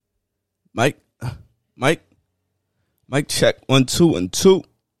Mike, Mike, Mike, check 1 2 1 2.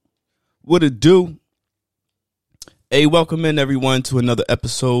 What it do? Hey, welcome in everyone to another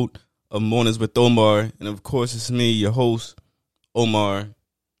episode of Mornings with Omar, and of course it's me, your host, Omar.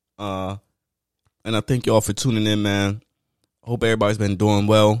 And I thank y'all for tuning in, man. I hope everybody's been doing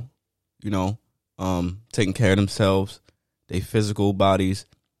well. Taking care of themselves, their physical bodies,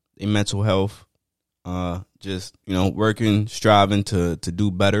 their mental health. Working, striving to do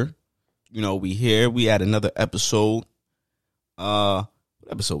better. We had another episode. What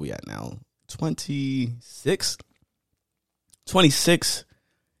episode we at now? 26? 26.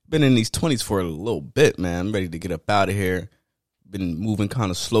 Been in these 20s for a little bit, man. I'm ready to get up out of here. Been moving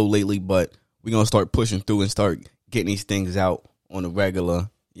kind of slow lately, but we're going to start pushing through and start getting these things out on the regular.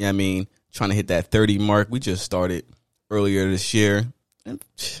 You know what I mean? Trying to hit that 30 mark. We just started earlier this year. And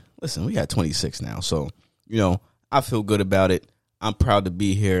listen, we got 26 now. So, I feel good about it. I'm proud to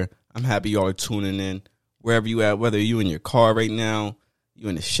be here. I'm happy y'all are tuning in wherever you at, whether you in your car right now, you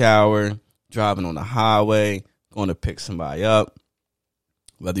in the shower, driving on the highway, going to pick somebody up,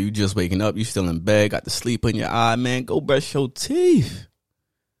 whether you just waking up, you still in bed, got the sleep in your eye, man, go brush your teeth.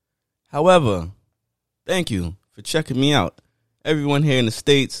 However, thank you for checking me out. Everyone here in the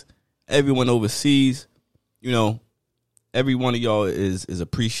States, everyone overseas, every one of y'all is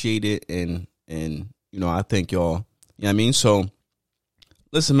appreciated and I thank y'all. You know what I mean? So,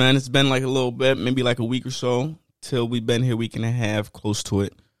 listen, man, it's been like a little bit, maybe like a week or so, till we've been here, week and a half, close to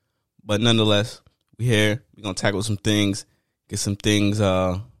it. But nonetheless, we here. We're going to tackle some things, get some things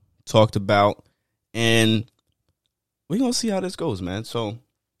talked about, and we're going to see how this goes, man. So,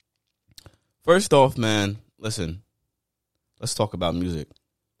 first off, man, listen, let's talk about music.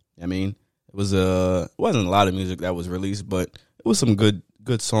 I mean, it wasn't a lot of music that was released, but it was some good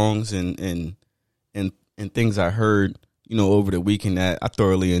songs and things I heard, over the weekend that I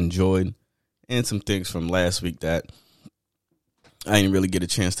thoroughly enjoyed, and some things from last week that I didn't really get a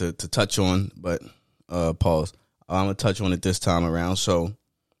chance to touch on, but pause. I'm going to touch on it this time around. So,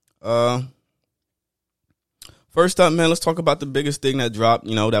 first up, man, let's talk about the biggest thing that dropped.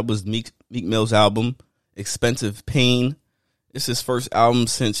 That was Meek Mill's album, Expensive Pain. It's his first album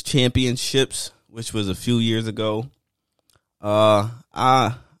since Championships, which was a few years ago.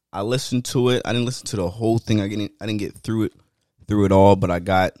 I listened to it. I didn't listen to the whole thing. I didn't get through it all, but I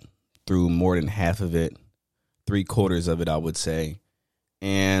got through more than half of it, 3/4 of it, I would say.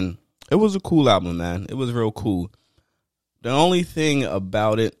 And it was a cool album, man. It was real cool. The only thing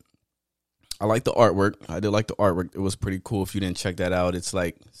about it, I like the artwork. I did like the artwork. It was pretty cool. If you didn't check that out, it's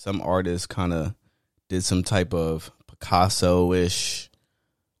like some artist kind of did some type of Picasso-ish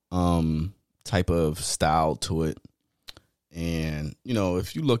type of style to it. And,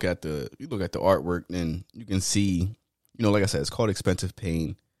 if you look at the artwork, then you can see, like I said, it's called Expensive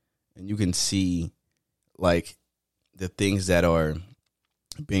Pain. And you can see, like, the things that are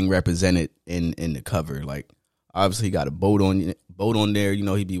being represented in the cover. Like, obviously, he got a boat on there.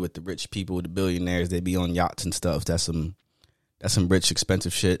 He'd be with the rich people, the billionaires. They'd be on yachts and stuff. That's some rich,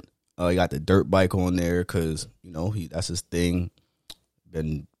 expensive shit. He got the dirt bike on there because, that's his thing.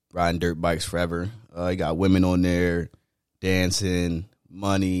 Been riding dirt bikes forever. He got women on there. Dancing,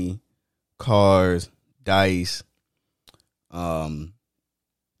 money, cars, dice. It's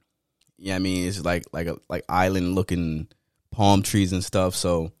like island looking palm trees and stuff.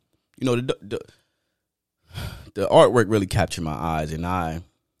 So, the artwork really captured my eyes, and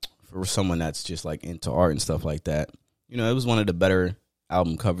for someone that's just like into art and stuff like that, it was one of the better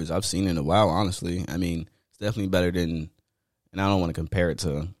album covers I've seen in a while. Honestly, it's definitely better than, and I don't want to compare it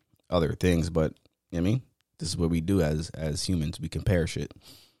to other things, but this is what we do as humans. We compare shit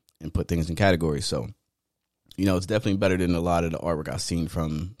and put things in categories. So, it's definitely better than a lot of the artwork I've seen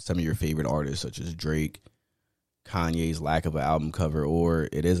from some of your favorite artists, such as Drake, Kanye's lack of an album cover, or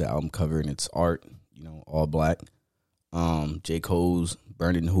it is an album cover and it's art, all black. J. Cole's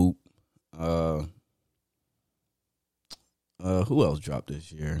Burning Hoop. Who else dropped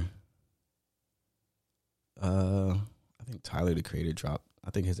this year? I think Tyler, the Creator, dropped.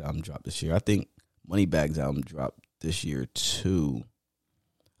 I think his album dropped this year. I think Moneybag's album dropped this year too,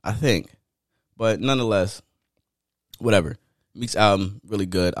 I think. But nonetheless, whatever. Meek's album, really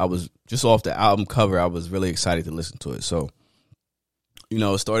good. I was just off the album cover. I was really excited to listen to it. So,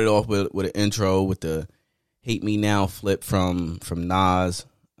 it started off with an intro with the "Hate Me Now" flip from Nas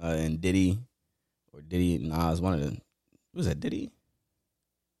and Diddy, or Diddy and Nas. One of the, was that Diddy?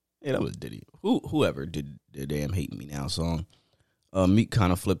 Yeah, that was Diddy. Whoever did the damn "Hate Me Now" song. Meek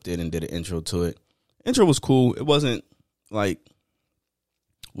kind of flipped it and did an intro to it. Intro was cool. It wasn't like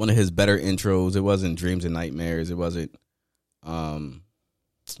one of his better intros. It wasn't Dreams and Nightmares. It wasn't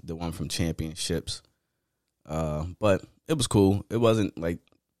the one from Championships. But it was cool. It wasn't like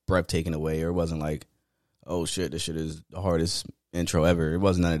breath taken away, or it wasn't like, oh shit, this shit is the hardest intro ever. It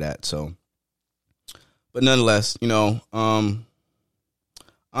wasn't none of that. So, but nonetheless,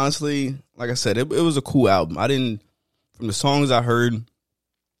 honestly, like I said, it was a cool album. From the songs I heard,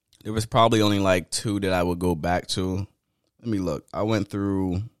 there was probably only like 2 that I would go back to. Let me look. I went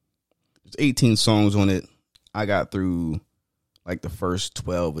through, there's 18 songs on it. I got through like the first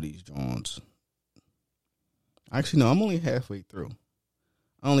 12 of these Jones. Actually, no, I'm only halfway through.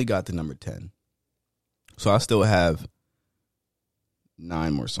 I only got to number 10. So I still have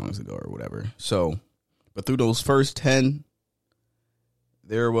 9 more songs to go or whatever. So, but through those first 10,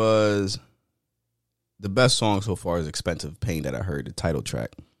 there was the best song so far is Expensive Pain that I heard, the title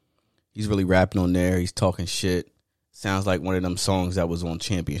track. He's really rapping on there. He's talking shit. Sounds like one of them songs that was on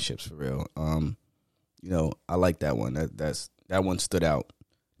Championships for real. I like that one. That one stood out.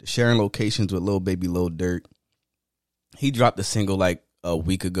 The Sharing Locations with Lil Baby Lil Durk. He dropped the single like a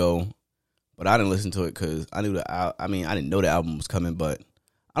week ago, but I didn't listen to it because I didn't know the album was coming. But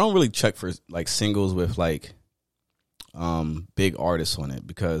I don't really check for like singles with like big artists on it,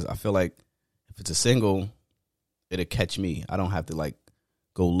 because I feel like if it's a single, it'll catch me. I don't have to like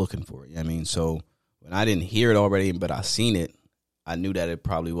go looking for it. You know what I mean? So when I didn't hear it already, but I seen it, I knew that it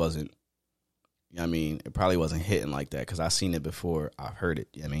probably wasn't, you know what I mean? It probably wasn't hitting like that because I seen it before I heard it.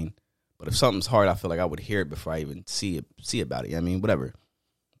 You know what I mean? But if something's hard, I feel like I would hear it before I even see about it. You know what I mean? Whatever.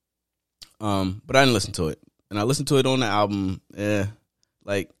 But I didn't listen to it. And I listened to it on the album.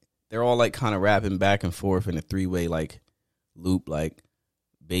 Like they're all like kind of rapping back and forth in a 3-way like loop. Like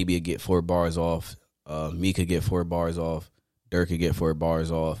Baby would get 4 bars off. Me could get 4 bars off. Durk could get 4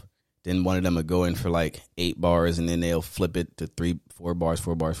 bars off. Then one of them would go in for like 8 bars, and then they'll flip it to 4 bars,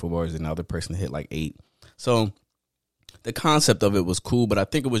 4 bars, 4 bars, and the other person hit like 8. So the concept of it was cool, but I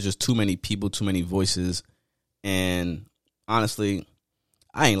think it was just too many people, too many voices, and honestly,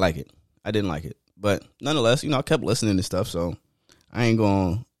 I ain't like it. I didn't like it, but nonetheless, I kept listening to stuff, so I ain't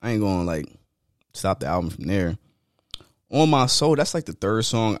going like stop the album from there. On My Soul, that's like the 3rd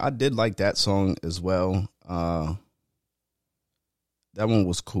song. I did like that song as well. That one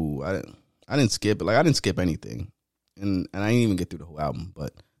was cool. I didn't skip it. Like I didn't skip anything, and I didn't even get through the whole album.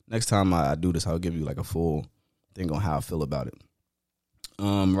 But next time I do this, I'll give you like a full thing on how I feel about it.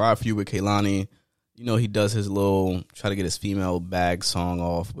 Rod Few with Kehlani, he does his little try to get his female bag song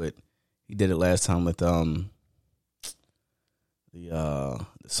off, but he did it last time with the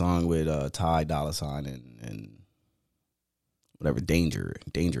song with Ty Dolla $ign and whatever,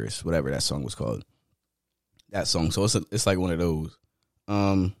 Dangerous, whatever that song was called. That song, so it's like one of those.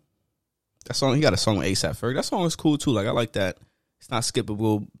 That song, he got a song with A$AP Ferg. That song is cool too. Like I like that. It's not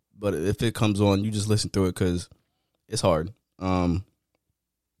skippable, but if it comes on, you just listen through it because it's hard. Song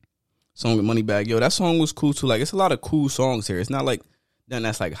with Moneybagg Yo, that song was cool too. Like it's a lot of cool songs here. It's not like nothing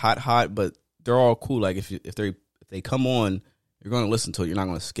that's like hot, but they're all cool. Like if they come on, you're gonna listen to it. You're not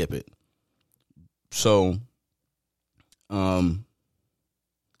gonna skip it. So, like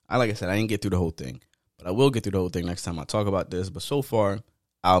I said, I didn't get through the whole thing, but I will get through the whole thing next time I talk about this. But so far,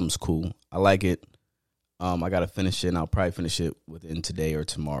 album's cool. I like it. I gotta finish it, and I'll probably finish it within today or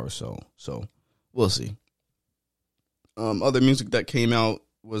tomorrow. So we'll see. Other music that came out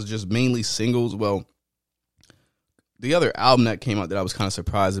was just mainly singles. Well, the other album that came out that I was kind of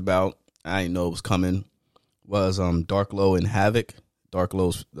surprised about, I didn't know it was coming, was Dark Low and Havoc. Dark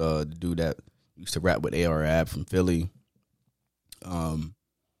Low's the dude that used to rap with A.R.Ab from Philly. And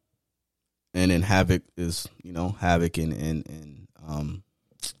then Havoc is, Havoc and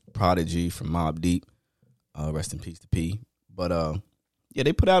Prodigy from Mobb Deep. Rest in peace to P. But yeah,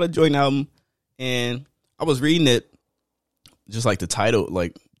 they put out a joint album, and I was reading it, just like the title,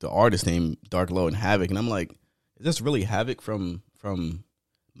 like the artist name, Dark Low and Havoc, and I'm like, is this really Havoc from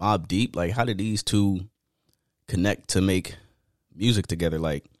Mobb Deep? Like, how did these two connect to make music together?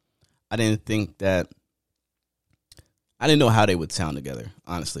 Like, I didn't know how they would sound together,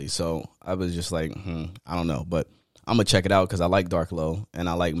 honestly. So I was just like, I don't know. But I'm going to check it out because I like Dark Low and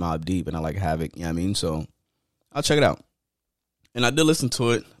I like Mobb Deep and I like Havoc. You know what I mean? So I'll check it out. And I did listen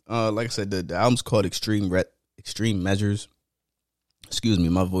to it. Like I said, the album's called Extreme Measures. Excuse me,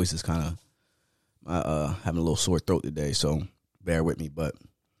 my voice is kind of having a little sore throat today, so bear with me. But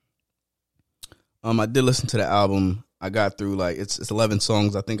I did listen to the album. I got through like it's 11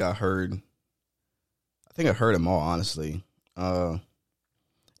 songs. I think I heard them all, honestly. And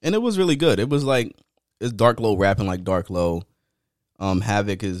it was really good. It was like it's Dark Low rapping like Dark Low.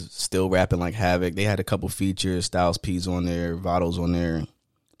 Havoc is still rapping like Havoc. They had a couple features. Styles P's on there, Vado's on there.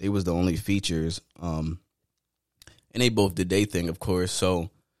 They was the only features. And they both did their thing, of course. So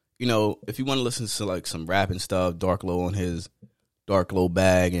if you want to listen to like some rap and stuff, Dark Low on his Dark Low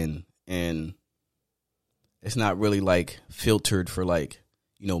bag, and it's not really like filtered for like,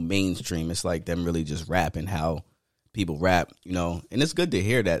 mainstream. It's like them really just rapping how people rap, and it's good to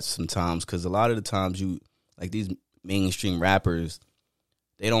hear that sometimes, because a lot of the times these mainstream rappers,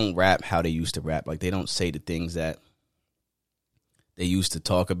 they don't rap how they used to rap. Like, they don't say the things that they used to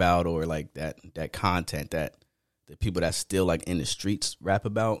talk about, or like that content that the people that's still like in the streets rap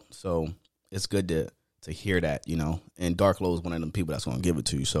about. So it's good to hear that, and Dark Low is one of them people that's going to give it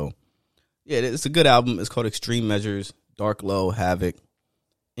to you. So yeah, it's a good album. It's called Extreme Measures, Dark Low, Havoc,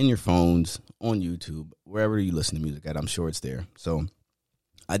 in your phones, on YouTube, wherever you listen to music at. I'm sure it's there. So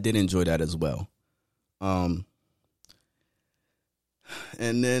I did enjoy that as well. And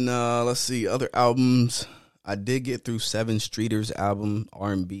then let's see, other albums. I did get through Seven Streeter's album,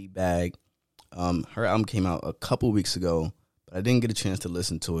 R&B Bag. Her album came out a couple weeks ago, but I didn't get a chance to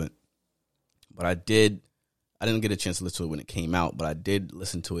listen to it. But I didn't get a chance to listen to it when it came out, but I did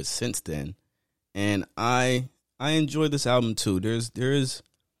listen to it since then. And I enjoyed this album too. There's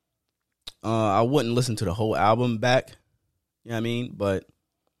I wouldn't listen to the whole album back, you know what I mean? But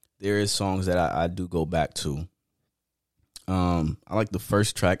there is songs that I do go back to. I like the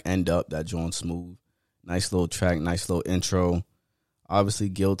first track, End Up, that joint smooth. Nice little track, nice little intro. Obviously,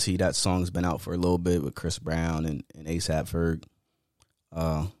 Guilty, that song's been out for a little bit with Chris Brown and A$AP Ferg.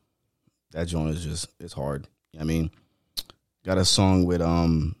 That joint is it's hard. You know what I mean? Got a song with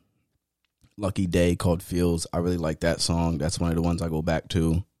Lucky Day called Feels. I really like that song. That's one of the ones I go back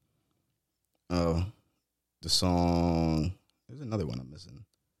to. The song, there's another one I'm missing.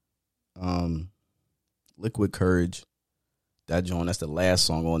 Liquid Courage. That joint, that's the last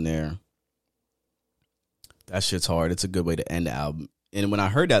song on there. That shit's hard. It's a good way to end the album. And when I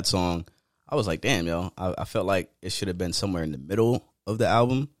heard that song, I was like, damn, yo. I felt like it should have been somewhere in the middle of the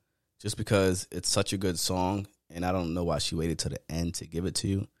album, just because it's such a good song. And I don't know why she waited till the end to give it to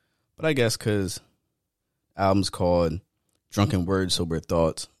you. But I guess because the album's called Drunken Words, Sober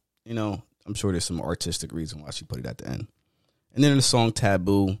Thoughts. I'm sure there's some artistic reason why she put it at the end. And then the song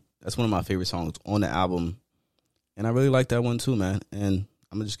Taboo. That's one of my favorite songs on the album. And I really like that one too, man. And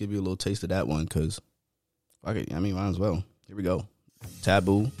I'm going to just give you a little taste of that one because, might as well. Here we go.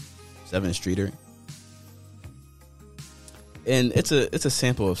 Taboo, Seven Streeter. And it's a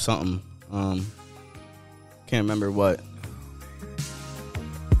sample of something. Can't remember what.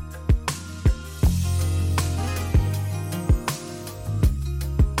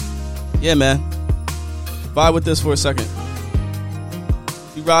 Yeah, man. Vibe with this for a second.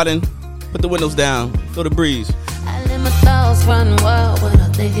 You riding, put the windows down, feel the breeze. I let my thoughts run wild when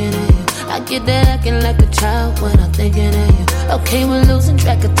I'm thinking of you. I get that acting like a child when I'm thinking of you. Okay, we're losing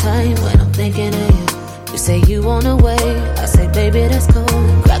track of time when I'm thinking of you. You say you on the way, I say baby that's cool.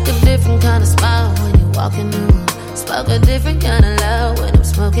 Crack a different kind of smile when you walk in the room. Smoke a different kind of loud when I'm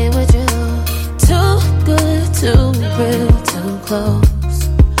smoking with you. Too good, too real, too close.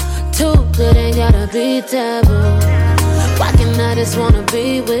 Too good, ain't gotta be taboo. Why can't I just wanna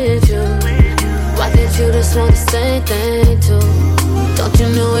be with you? Why can't you just want the same thing too? Don't you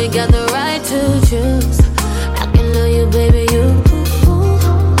know we got the right to choose? I can love you, baby, you.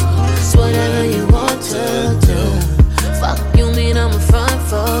 It's whatever you want to do. Fuck you mean I'm a front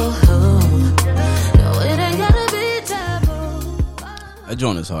for who? No, it ain't gotta be taboo. That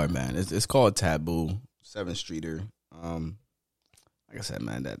joint is hard, man. It's called Taboo, Seven Streeter. Like I said,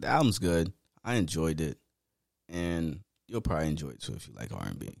 man, the album's good. I enjoyed it, and you'll probably enjoy it too if you like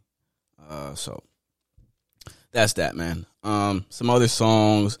R&B. So that's that, man. Some other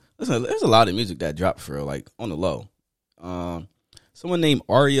songs. Listen, there's a lot of music that dropped for real, like on the low. Someone named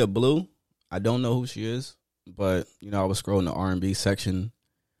Aria Blue. I don't know who she is, but I was scrolling the R&B section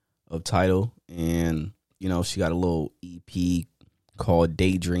of Tidal, and she got a little EP called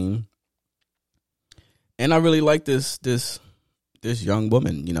Daydream, and I really like this young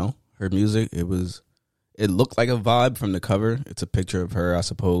woman. Her music. It looked like a vibe from the cover. It's a picture of her, I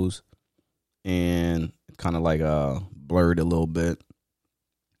suppose, and kind of like blurred a little bit.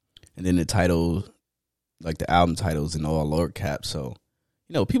 And then the title, like the album titles in all lower caps. So,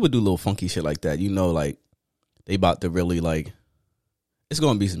 people do little funky shit like that. Like they about to really like, it's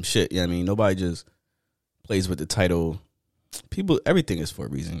going to be some shit. Nobody just plays with the title. Everything is for a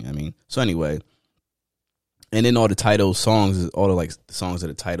reason. So anyway, and then all the title songs, all the like songs of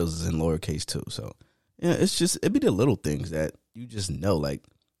the titles is in lowercase too. So yeah, it'd be the little things that you just know, like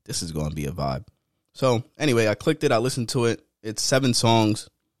this is going to be a vibe. So anyway, I clicked it. I listened to it. It's 7 songs.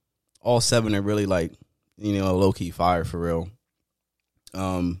 All 7 are really like, low key fire for real.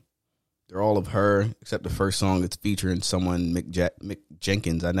 The They're all of her, except the first song. It's featuring someone, Mick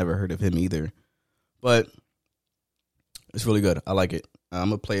Jenkins. I never heard of him either. But it's really good. I like it. I'm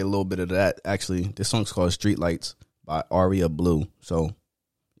going to play a little bit of that. Actually, this song's called Streetlights by Aria Blue. So,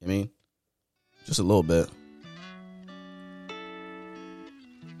 I mean, just a little bit.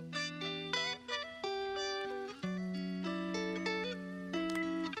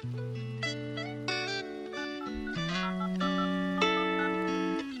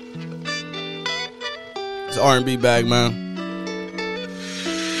 It's R&B bag, man.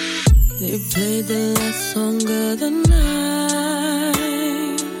 They played the last song of the night.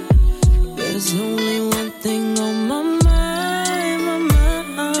 There's only one thing on my mind, my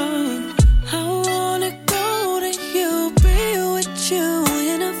mind. I wanna go to you, be with you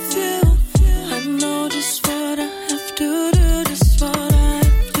in a few. I know just what I have to do, just what I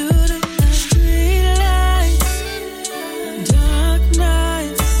have to do. Street lights, dark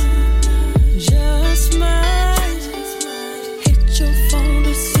nights, just might hit your phone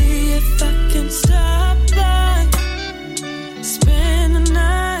to see if I can stop by, spend the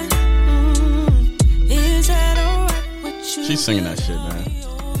night. Is that alright with you? She's singing that shit, man.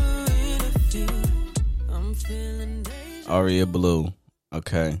 Aria Blue.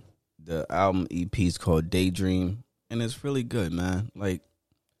 Okay. The album EP is called Daydream, and it's really good, man. Like,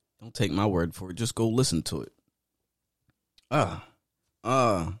 don't take my word for it. Just go listen to it.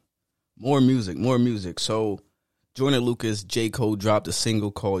 More music. So, Joyner Lucas, J. Cole dropped a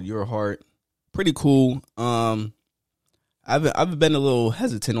single called Your Heart. Pretty cool. I've been a little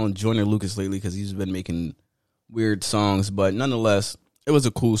hesitant on Joyner Lucas lately because he's been making weird songs, but nonetheless, it was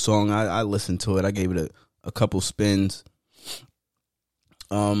a cool song. I listened to it. I gave it a couple spins.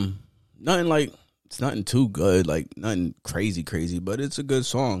 It's nothing too good, like nothing crazy, but it's a good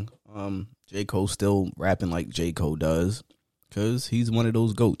song. J. Cole still rapping like J. Cole does because he's one of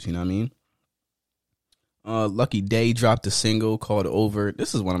those goats, you know what I mean? Lucky Day dropped a single called Over.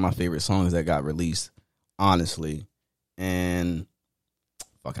 This is one of my favorite songs that got released, honestly. And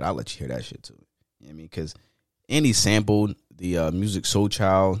fuck it, I'll let you hear that shit too. You know what I mean? Because Andy sampled the Music Soul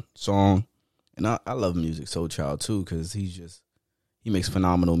Child song. And I love Music Soul Child too because he makes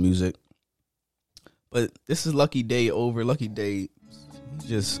phenomenal music. But this is Lucky Day Over. Lucky Day,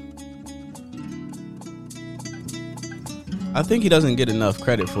 I think he doesn't get enough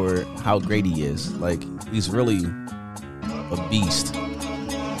credit for how great he is. Like, he's really a beast.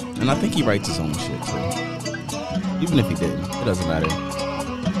 And I think he writes his own shit too. Even if he didn't, it doesn't matter.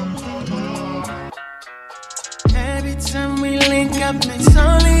 Every time we link up, it's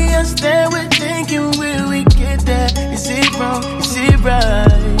only us that we're thinking, will we get there? Is it wrong? Is it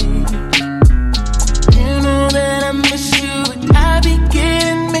right? You know that I miss you, but I be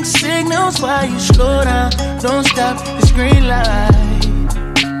getting mixed signals while you slow down. Don't stop, it's green light.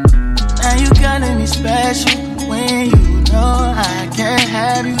 Now you calling me special when you know I can't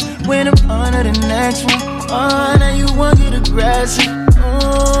have you. When I'm on to the next one, oh, now you want to get aggressive.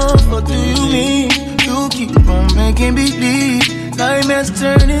 Oh, what do you mean? You keep on making believe nightmares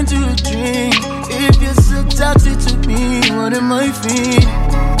turn into a dream. If you're so toxic to me, what am I feeling?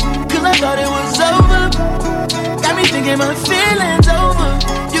 Cause I thought it was over. Got me thinking my feelings over.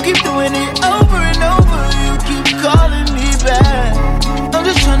 You keep doing it over and over. You keep calling me back. I'm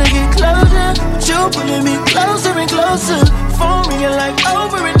just trying to get closer, but you pulling me closer and closer. Phone ringing like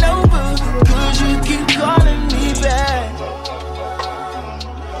over and over. Cause you keep calling me back.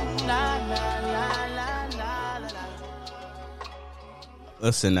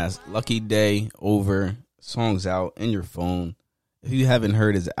 Listen, that's Lucky Day Over. Song's out in your phone. If you haven't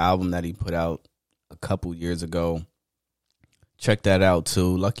heard his album that he put out a couple years ago, check that out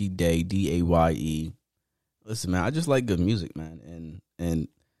too. Lucky Day, Daye. Listen, man, I just like good music, man, and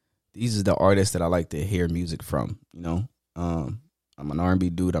these are the artists that I like to hear music from. You know, I'm an R&B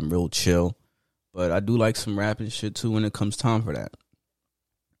dude. I'm real chill, but I do like some rap and shit too when it comes time for that.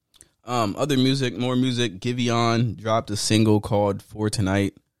 Other music, more music. Giveon dropped a single called For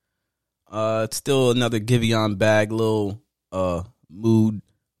Tonight. It's still another Giveon bag, little mood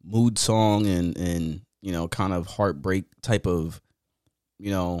song and you know, kind of heartbreak type of,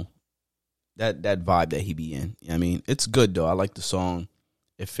 you know, that vibe that he be in. You know what I mean? It's good though. I like the song.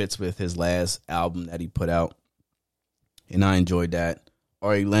 It fits with his last album that he put out, and I enjoyed that.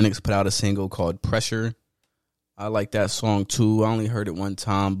 Ari Lennox put out a single called Pressure. I like that song too. I only heard it one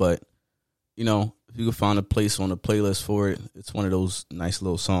time, but you know, if you can find a place on the playlist for it, it's one of those nice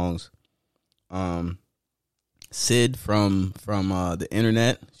little songs. Sid from the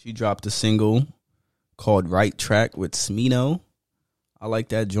internet, she dropped a single called Right Track with Smino. I like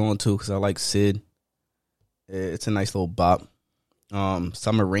that joint too because I like Sid. It's a nice little bop.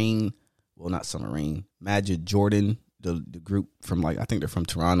 Summer Rain well, not Summer Rain, Magic Jordan, the group from I think they're from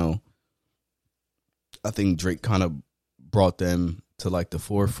Toronto. I think Drake kind of brought them to the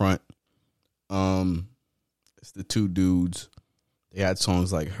forefront. It's the two dudes. They had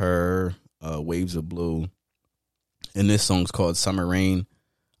songs like Her, Waves of Blue, and this song's called Summer Rain.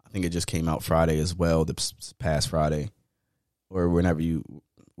 I think it just came out Friday as well, the past Friday, or whenever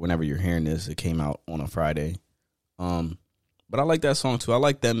you're hearing this, it came out on a Friday. But I like that song too. I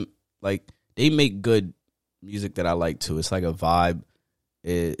like them. They make good music that I like too. It's like a vibe.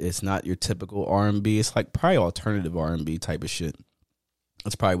 It's not your typical R&B. It's probably alternative R&B type of shit.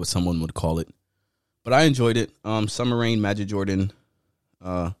 That's probably what someone would call it. But I enjoyed it. Summer Rain, Magic Jordan,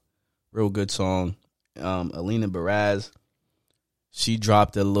 real good song. Alina Baraz, she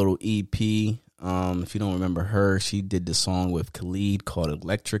dropped a little EP. If you don't remember her, she did the song with Khalid called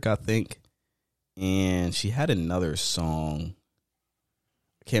Electric, I think. And she had another song.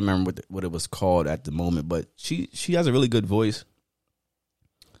 I can't remember what it was called at the moment, but she has a really good voice.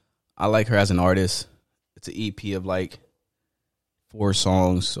 I like her as an artist. It's an EP of 4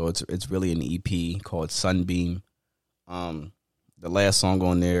 songs, so it's really an EP called Sunbeam. The last song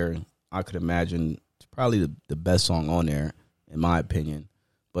on there, I could imagine, it's probably the best song on there, in my opinion.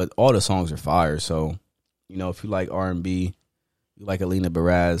 But all the songs are fire, so, if you like R&B, you like Alina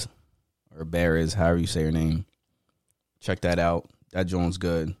Baraz, or Baraz, however you say her name, check that out. That joint's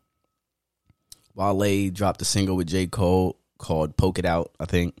good. Wale dropped a single with J. Cole called Poke It Out, I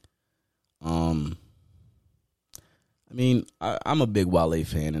think. I'm a big Wale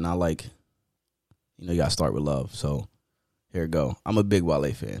fan, and I like, you gotta start with love. So here we go. I'm a big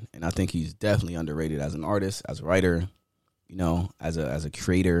Wale fan, and I think he's definitely underrated as an artist, as a writer, as a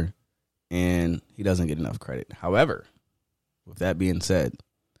creator, and he doesn't get enough credit. However, with that being said,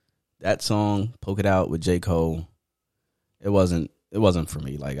 that song Poke It Out with J. Cole, it wasn't for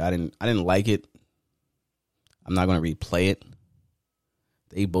me. I didn't like it. I'm not gonna replay it.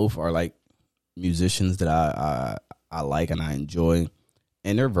 They both are musicians that I like and I enjoy,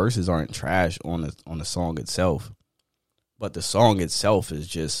 and their verses aren't trash on the song itself, but the song itself is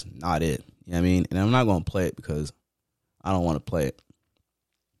just not it. You know what I mean? And I'm not gonna play it because I don't want to play it,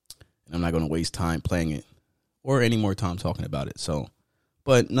 and I'm not gonna waste time playing it or any more time talking about it. So,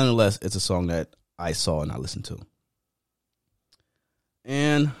 but nonetheless, it's a song that I saw and I listened to.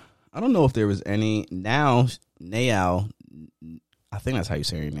 And I don't know if there was any Nao, I think that's how you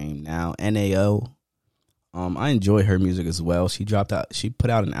say her name now, Nao. I enjoy her music as well. She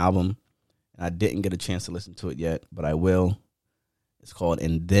put out an album, and I didn't get a chance to listen to it yet, but I will. It's called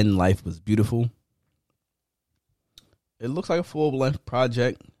And Then Life Was Beautiful. It looks like a full-length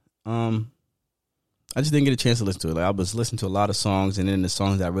project. I just didn't get a chance to listen to it. I was listening to a lot of songs, and then the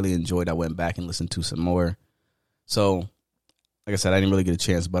songs that I really enjoyed, I went back and listened to some more. So, like I said, I didn't really get a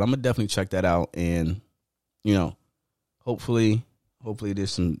chance, but I'm gonna definitely check that out, and hopefully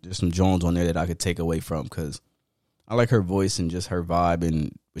there's some Jones on there that I could take away from, because I like her voice and just her vibe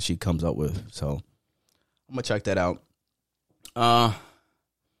and what she comes up with. So I'm gonna check that out. But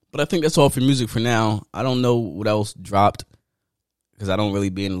I think that's all for music for now. I don't know what else dropped because I don't really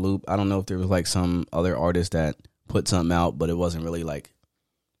be in the loop. I don't know if there was some other artist that put something out, but it wasn't really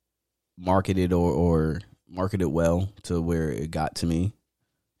marketed or marketed well to where it got to me.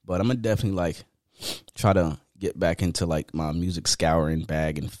 But I'm gonna definitely try to get back into my music scouring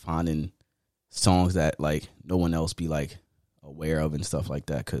bag and finding songs that no one else be aware of and stuff like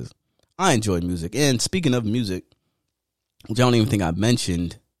that, because I enjoy music. And speaking of music, which I don't even think I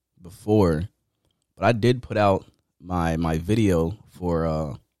mentioned before, but I did put out my video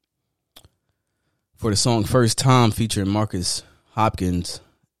for the song First Time featuring Marcus Hopkins,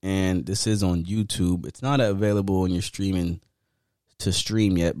 and this is on YouTube. It's not available on your streaming to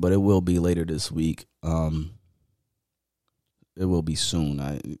stream yet, but it will be later this week. It will be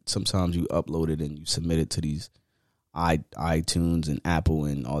soon. Sometimes you upload it and you submit it to these iTunes and Apple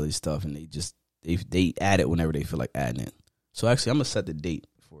and all this stuff, and they add it whenever they feel like adding it. So actually, I'm gonna set the date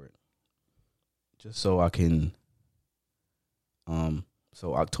for it, just so I can.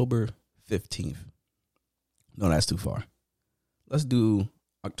 So October 15th. No, that's too far. Let's do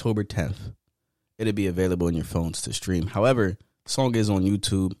October 10th. It'll be available in your phones to stream. However, the song is on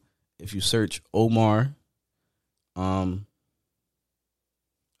YouTube. If you search Omar,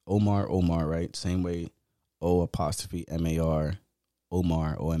 right? Same way, O''MAR,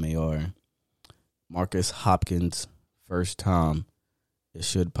 Omar, OMAR, Marcus Hopkins, First Time. It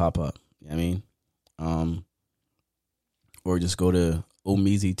should pop up. You know what I mean? Or just go to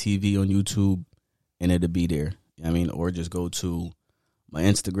Omeezy TV on YouTube and it'll be there. You know what I mean? Or just go to my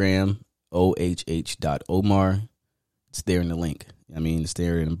Instagram, ohh.omar. It's there in the link. You know what I mean? It's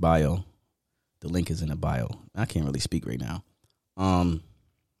there in the bio. The link is in the bio. I can't really speak right now.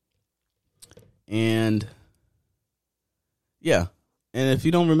 And yeah. And if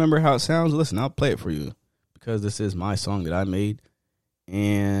you don't remember how it sounds, listen, I'll play it for you because this is my song that I made.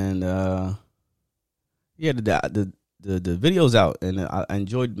 And yeah, the video's out, and I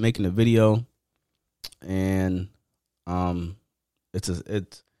enjoyed making the video. And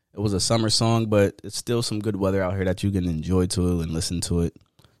it was a summer song, but it's still some good weather out here that you can enjoy to and listen to it.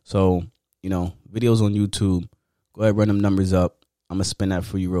 So, videos on YouTube. Go ahead, run them numbers up. I'm gonna spin that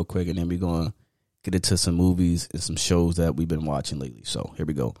for you real quick, and then we're gonna get into some movies and some shows that we've been watching lately. So here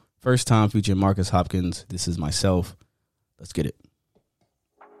we go. First Time featuring Marcus Hopkins. This is Myself. Let's get it.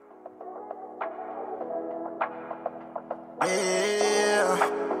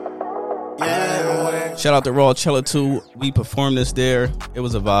 Shout out to Raw Cella 2. We performed this there. It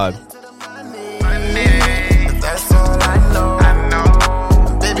was a vibe. That's all I know.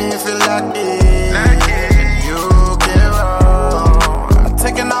 Baby, if you like it, you get wrong. I'm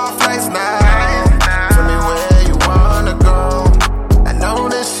taking off flights now. Tell me where you wanna go. I know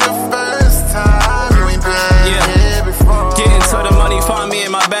this your first time. You ain't been here before. Getting to the money, find me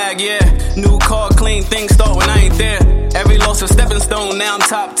in my bag, yeah. New car, clean, things start when I ain't there. Every loss a stepping stone, now I'm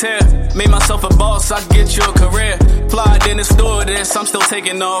top tier. Made myself a boss, I get you a career. Fly in the stewardess, I'm still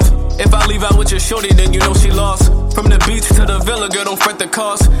taking off. If I leave out with your shorty, then you know she lost. From the beach to the villa, girl, don't fret the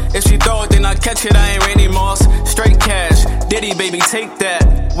cost. If she throw it, then I catch it, I ain't Randy Moss. Straight cash, Diddy, baby, take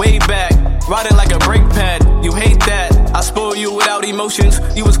that. Way back, ride it like a brake pad. You hate that, I spoil you without emotions.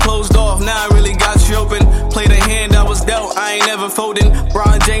 You was closed off, now I really got you open. Play the hand I was dealt, I ain't never folding.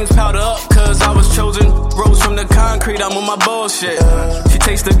 Bron James powder up, cause I was chosen. Rose from the concrete, I'm on my bullshit. She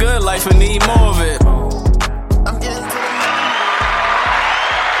takes the good life and need more of it. I'm getting to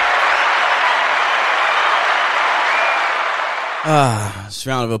Just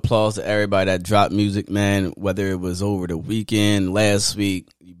round of applause to everybody that dropped music, man. Whether it was over the weekend, last week,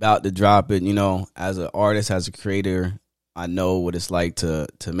 you about to drop it. As an artist, as a creator, I know what it's like to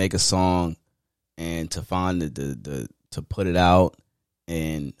make a song and to find to put it out,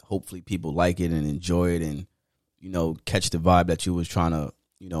 and hopefully people like it and enjoy it, and catch the vibe that you was trying to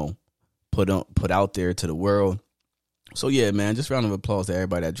put out there to the world. So yeah, man, just round of applause to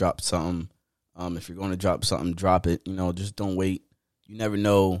everybody that dropped something. If you're going to drop something, drop it. Just don't wait. You never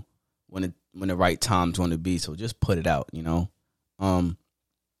know when the right time's going to be. So just put it out. I'm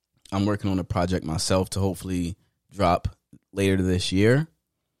working on a project myself to hopefully drop later this year.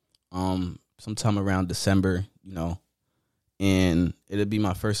 Sometime around December. And it'll be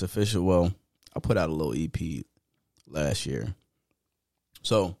my first official. Well, I put out a little EP last year.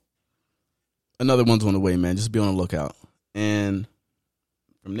 So another one's on the way, man. Just be on the lookout. And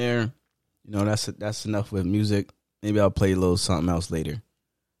from there, that's enough with music. Maybe I'll play a little something else later.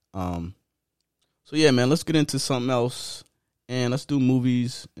 So yeah, man, let's get into something else, and let's do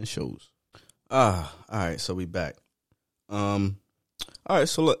movies and shows. All right, so we back. All right,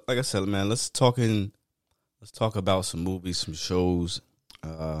 so look, like I said, man, let's talk about some movies, some shows,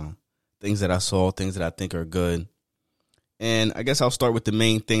 things that I saw, things that I think are good. And I guess I'll start with the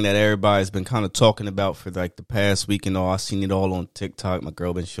main thing that everybody's been kind of talking about for like the past week and all. I've seen it all on TikTok. My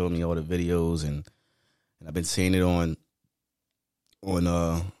girl been showing me all the videos, and I've been seeing it on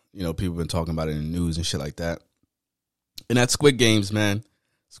people been talking about it in the news and shit like that. And that's Squid Games, man.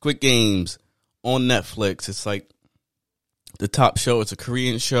 Squid Games on Netflix. It's like the top show. It's a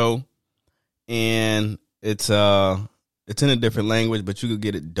Korean show, and it's in a different language, but you could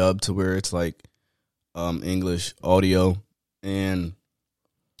get it dubbed to where it's like English audio. And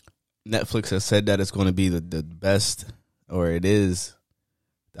Netflix has said that it's going to be the best, or it is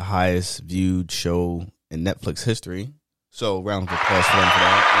the highest viewed show in Netflix history. So round of applause for them for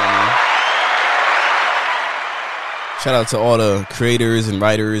that. Shout out to all the creators and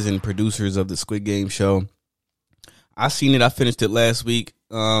writers and producers of the Squid Game show. I seen it. I finished it last week.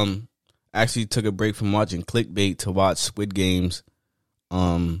 Actually took a break from watching Clickbait to watch Squid Games.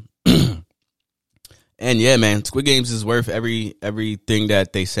 And yeah, man, Squid Games is worth everything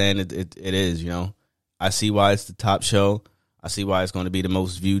that they saying it is. I see why it's the top show. I see why it's going to be the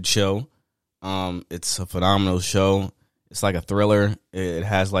most viewed show. It's a phenomenal show. It's like a thriller. It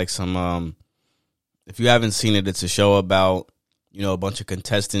has like some. If you haven't seen it, it's a show about a bunch of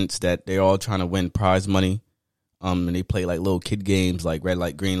contestants that they're all trying to win prize money. And they play like little kid games like red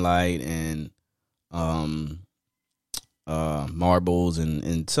light, green light, and marbles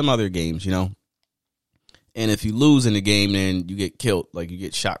and some other games, And if you lose in the game, then you get killed. Like you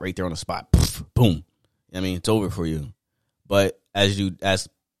get shot right there on the spot. Poof, boom. It's over for you. But as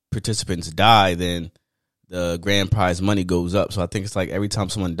participants die, then the grand prize money goes up. So I think it's like every time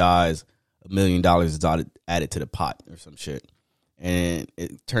someone dies, $1 million is added to the pot or some shit, and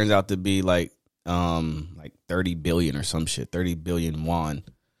it turns out to be like 30 billion or some shit, 30 billion won,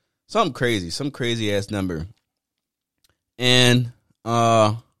 some crazy ass number. And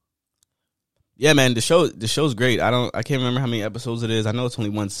yeah, man, the show's great. I can't remember how many episodes it is. I know it's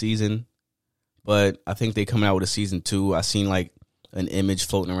only one season, but I think they coming out with a season 2. I seen like an image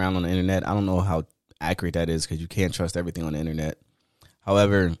floating around on the internet. I don't know how accurate that is because you can't trust everything on the internet.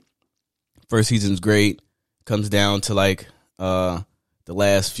 However, first season's great. Comes down to like the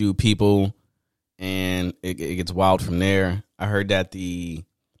last few people, and it gets wild from there. I heard that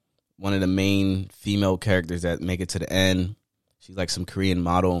one of the main female characters that make it to the end, she's like some Korean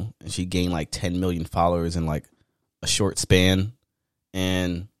model, and she gained like 10 million followers in like a short span.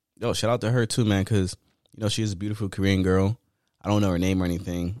 And yo, shout out to her too, man, because you know she's a beautiful Korean girl. I don't know her name or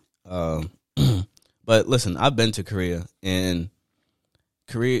anything, but listen, I've been to Korea, and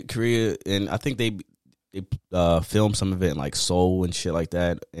Korea, and I think they filmed some of it in like Seoul and shit like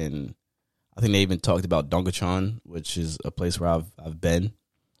that, and I think they even talked about Donggucheon, which is a place where I've been.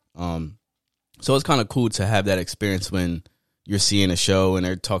 So it's kind of cool to have that experience when you're seeing a show and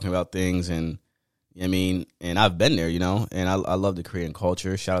they're talking about things, and I mean, and I've been there, you know, and I love the Korean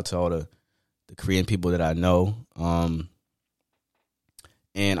culture. Shout out to all the Korean people that I know.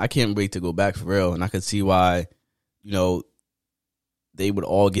 And I can't wait to go back for real. And I could see why, you know, they would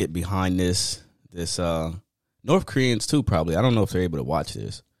all get behind this North Koreans too, probably. I don't know if they're able to watch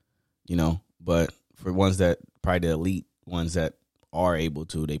this, you know, but for ones that probably the elite ones that are able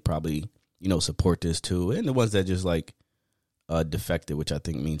to, they probably, you know, support this too. And the ones that just like defected, which I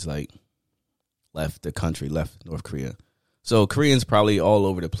think means like left the country, left North Korea. So Koreans probably all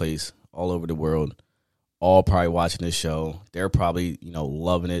over the place, all over the world, all probably watching this show. They're probably, you know,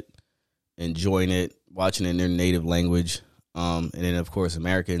 loving it, enjoying it, watching it in their native language. And then of course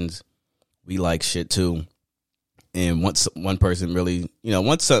Americans, we like shit too. And once one person really, you know,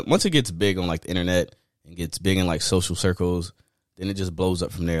 once it gets big on like the internet and gets big in like social circles, then it just blows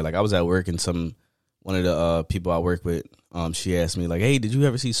up from there. Like I was at work and one of the people I work with, she asked me like, "Hey, did you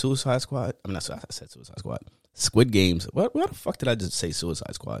ever see Suicide Squad?" I mean, I said Suicide Squad. Squid Games. What the fuck did I just say?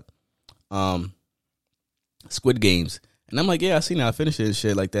 Suicide Squad. Squid Games. And I'm like, yeah, I seen it. I finished it and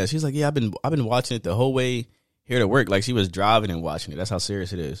shit like that. She's like, yeah, I've been watching it the whole way here to work. Like she was driving and watching it. That's how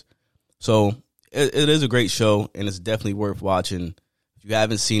serious it is. So it is a great show, and it's definitely worth watching. If you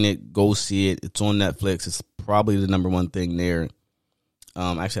haven't seen it, go see it. It's on Netflix. It's probably the number one thing there.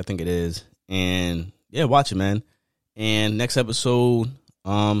 Actually, I think it is. And yeah, watch it, man. And next episode,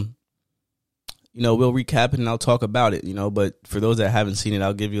 you know, we'll recap it and I'll talk about it, you know. But for those that haven't seen it,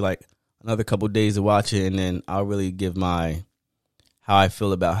 I'll give you like another couple days to watch it, and then I'll really give how I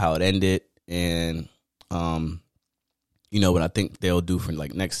feel about how it ended, and you know, what I think they'll do for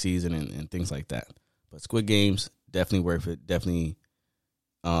like next season and things like that. But Squid Games, definitely worth it. Definitely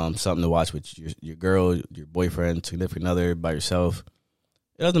something to watch with your girl, your boyfriend, significant other, by yourself.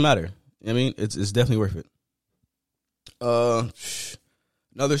 It doesn't matter. I mean, it's definitely worth it.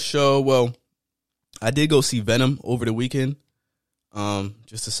 Another show. Well, I did go see Venom over the weekend.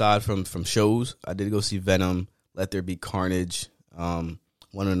 Just aside from shows, I did go see Venom. Let There Be Carnage. Wanted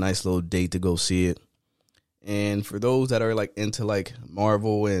a nice little date to go see it. And for those that are like into like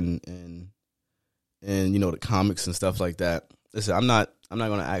Marvel and you know, the comics and stuff like that, listen, I'm not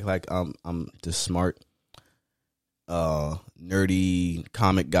gonna act like I'm this smart, nerdy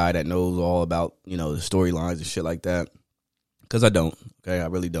comic guy that knows all about, you know, the storylines and shit like that, because I don't. Okay, I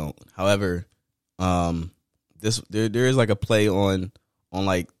really don't. However, there is like a play on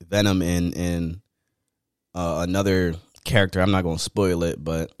like Venom and another character. I'm not gonna spoil it,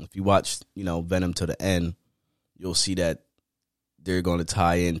 but if you watch, you know, Venom to the end, you'll see that they're going to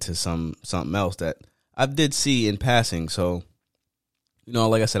tie into something else that I did see in passing. So, you know,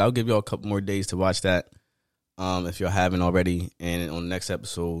 like I said, I'll give y'all a couple more days to watch that, if you haven't already. And on the next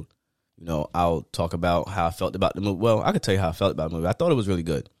episode, you know, I'll talk about how I felt about the movie. Well, I could tell you how I felt about the movie. I thought it was really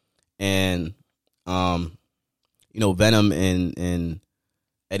good. And, you know, Venom and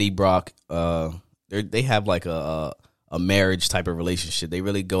Eddie Brock, they have like a marriage type of relationship. They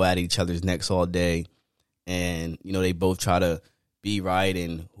really go at each other's necks all day. And, you know, they both try to be right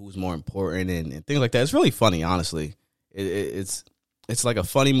and who's more important and things like that. It's really funny, honestly. It's like a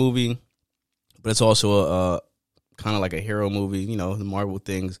funny movie, but it's also a kind of like a hero movie, you know, the Marvel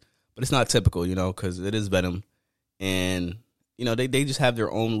things. But it's not typical, you know, because it is Venom. And, you know, they just have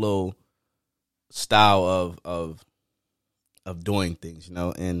their own little style of doing things, you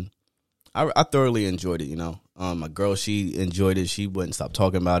know. And I thoroughly enjoyed it, you know. My girl, she enjoyed it. She wouldn't stop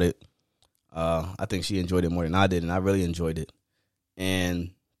talking about it. I think she enjoyed it more than I did, and I really enjoyed it.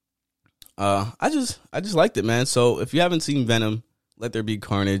 And I just liked it, man. So if you haven't seen Venom, Let There Be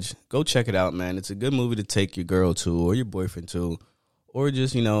Carnage, go check it out, man. It's a good movie to take your girl to or your boyfriend to, or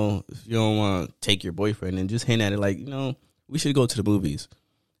just, you know, if you don't want to take your boyfriend and just hint at it like, you know, we should go to the movies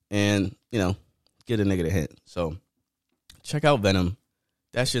and, you know, get a nigga to hint. So check out Venom.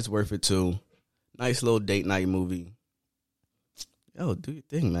 That shit's worth it too. Nice little date night movie. Yo, do your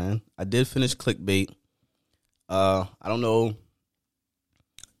thing, man. I did finish Clickbait. I don't know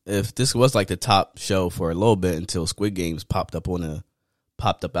if this was like the top show for a little bit until Squid Games popped up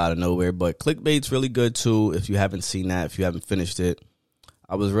out of nowhere. But Clickbait's really good too. If you haven't seen that, if you haven't finished it,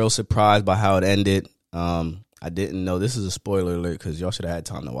 I was real surprised by how it ended. I didn't know, this is a spoiler alert because y'all should have had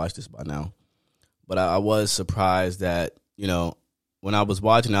time to watch this by now. But I was surprised that, you know, when I was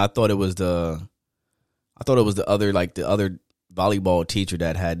watching it, I thought it was the other volleyball teacher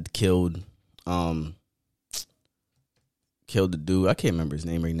that had killed the dude. I can't remember his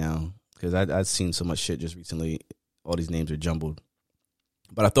name right now because I've seen so much shit just recently. All these names are jumbled.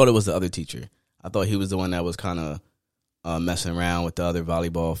 But I thought it was the other teacher. I thought he was the one that was kind of messing around with the other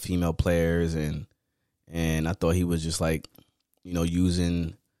volleyball female players, and I thought he was just like, you know,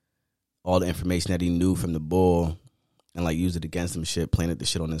 using all the information that he knew from the bull and like use it against him, shit, planted the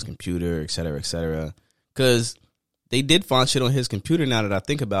shit on his computer, et cetera, et cetera. Because they did find shit on his computer now that I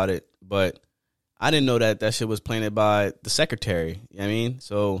think about it, but I didn't know that shit was planted by the secretary. You know what I mean?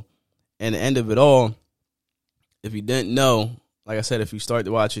 So, and the end of it all, if you didn't know, like I said, if you start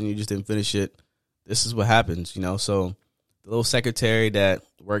watching, you just didn't finish it, this is what happens, you know? So, the little secretary that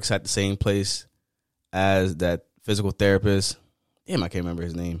works at the same place as that physical therapist, damn, I can't remember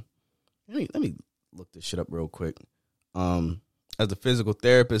his name. Let me look this shit up real quick. As the physical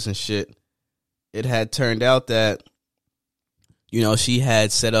therapist and shit, it had turned out that, you know, she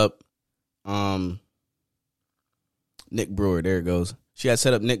had set up Nick Brewer, there it goes. She had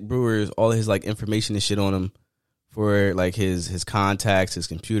set up Nick Brewer's, all of his like information and shit on him for like his contacts, his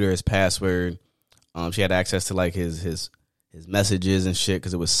computer, his password. She had access to like his messages and shit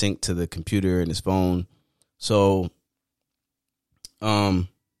because it was synced to the computer and his phone. So,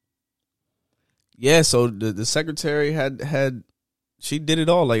 yeah. So the secretary had she did it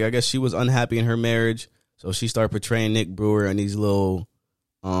all. Like I guess she was unhappy in her marriage, so she started portraying Nick Brewer on these little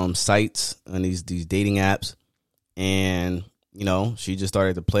sites and these dating apps, and you know she just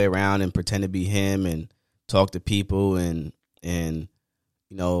started to play around and pretend to be him and talk to people and you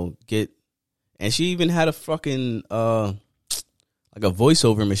know and she even had a fucking like a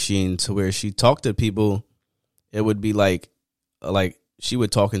voiceover machine to where she talked to people. It would be like she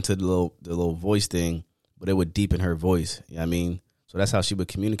would talk into the little voice thing, but it would deepen her voice. You know what I mean? So that's how she would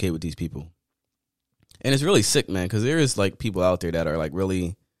communicate with these people. And it's really sick, man, because there is like people out there that are like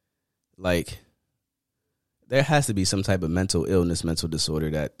really like there has to be some type of mental illness, mental disorder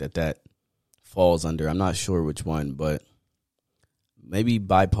that falls under. I'm not sure which one, but maybe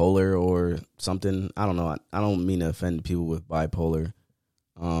bipolar or something. I don't know. I don't mean to offend people with bipolar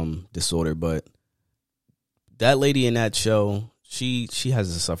disorder, but that lady in that show, she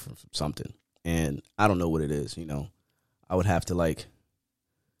has to suffer from something, and I don't know what it is. You know, I would have to like.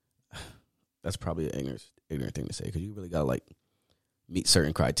 That's probably an ignorant thing to say because you really gotta like meet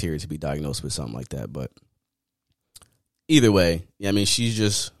certain criteria to be diagnosed with something like that. But either way, yeah, I mean, she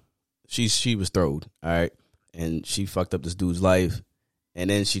was throwed, all right, and she fucked up this dude's life, and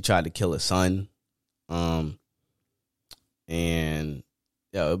then she tried to kill his son, and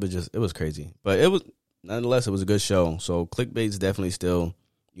yeah, it was crazy, but it was nonetheless it was a good show. So Clickbait's definitely still,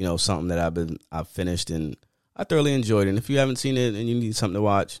 you know, something that I've finished and I thoroughly enjoyed it. And if you haven't seen it and you need something to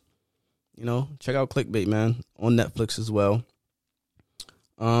watch, you know, check out Clickbait, man, on Netflix as well.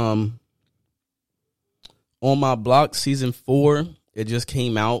 On My Block season 4, it just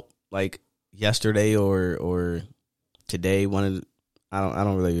came out like yesterday or today. I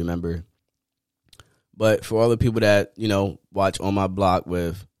don't really remember. But for all the people that, you know, watch On My Block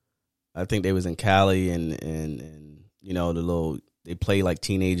with, I think they was in Cali and you know, they play like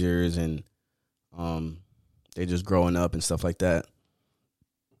teenagers and they just growing up and stuff like that.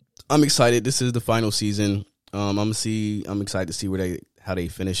 I'm excited. This is the final season. I'm excited to see how they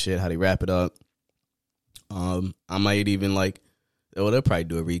finish it, how they wrap it up. I might even they'll probably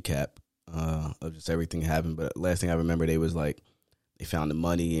do a recap of just everything that happened. But last thing I remember, they was like they found the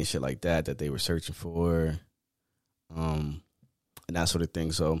money and shit like that they were searching for, and that sort of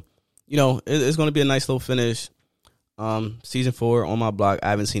thing. So, you know, it's going to be a nice little finish. Season 4 On My Block. I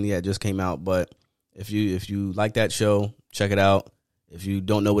haven't seen it yet; it just came out. But if you like that show, check it out. If you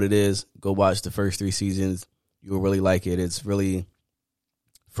don't know what it is, go watch the first 3 seasons. You'll really like it. It's really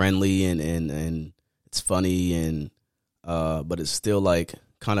friendly and it's funny and but it's still like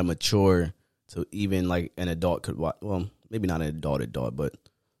kind of mature to even like an adult could watch. Well, maybe not an adult, but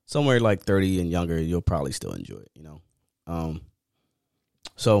somewhere like 30 and younger, you'll probably still enjoy it, you know.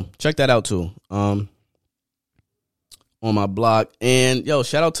 So check that out too. On my blog. And yo,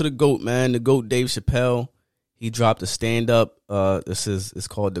 shout out to the GOAT, man. The GOAT, Dave Chappelle. He dropped a stand-up. It's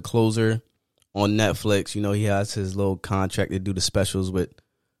called The Closer on Netflix. You know, he has his little contract to do the specials with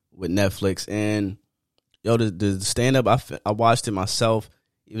Netflix. And yo, the stand-up, I watched it myself,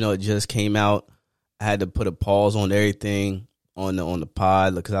 even though it just came out. I had to put a pause on everything on the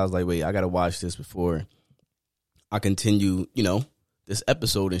pod because I was like, wait, I gotta watch this before I continue, you know, this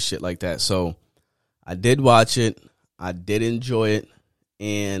episode and shit like that. So I did watch it. I did enjoy it,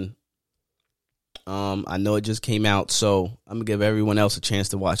 and I know it just came out, so I'm gonna give everyone else a chance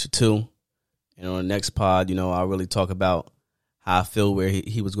to watch it too. And on the next pod, you know, I'll really talk about how I feel where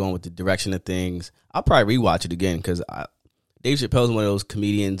he was going with the direction of things. I'll probably rewatch it again because Dave Chappelle is one of those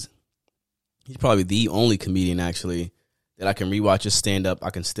comedians. He's probably the only comedian actually that I can rewatch his stand up. I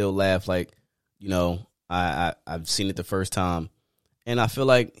can still laugh like, you know, I've seen it the first time, and I feel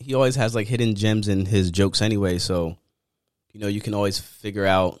like he always has like hidden gems in his jokes anyway. So, you know, you can always figure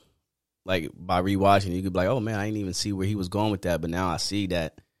out like by rewatching, you could be like, oh man, I didn't even see where he was going with that, but now I see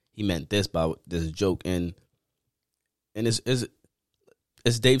that he meant this by this joke, and it's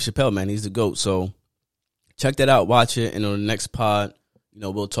Dave Chappelle, man. He's the GOAT. So check that out, watch it, and on the next pod, you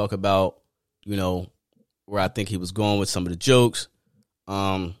know, we'll talk about, you know, where I think he was going with some of the jokes,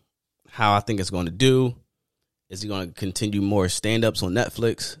 how I think it's going to do. Is he going to continue more stand-ups on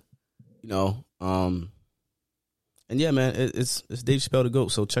Netflix? You know, and yeah, man, it's Dave Chappelle the GOAT.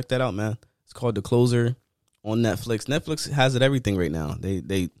 So check that out, man. It's called The Closer on Netflix. Netflix has it everything right now.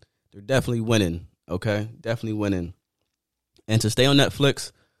 They're definitely winning. Okay, definitely winning. And to stay on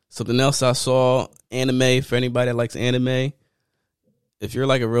Netflix, something else I saw, anime. For anybody that likes anime, if you're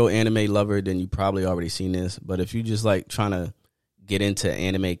like a real anime lover, then you probably already seen this. But if you just like trying to get into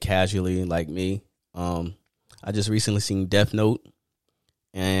anime casually, like me, I just recently seen Death Note,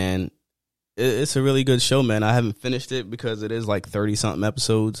 and it's a really good show, man. I haven't finished it because it is like 30-something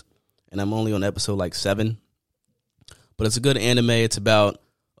episodes, and I'm only on episode like 7. But it's a good anime. It's about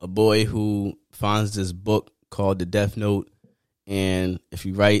a boy who finds this book called The Death Note, and if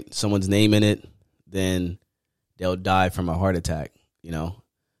you write someone's name in it, then they'll die from a heart attack, you know.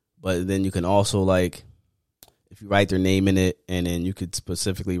 But then you can also, like, if you write their name in it, and then you could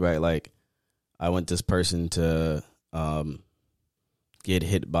specifically write, like, I want this person to get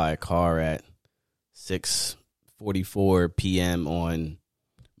hit by a car at 6:44 p.m. on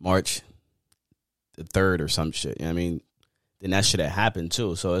March the 3rd or some shit. You know what I mean? Then that shit had happened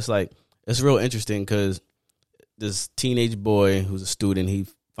too. So it's like, it's real interesting because this teenage boy who's a student, he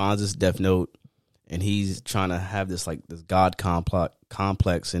finds this Death Note, and he's trying to have this like this God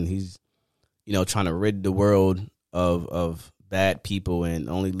complex, and he's, you know, trying to rid the world of bad people and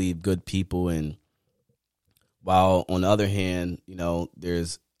only leave good people. And while on the other hand, you know,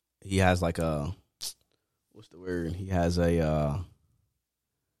 he has like a, what's the word? He has a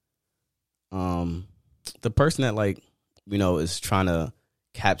the person that, like, you know, is trying to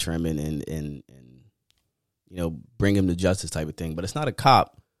capture him and you know, bring him to justice type of thing. But it's not a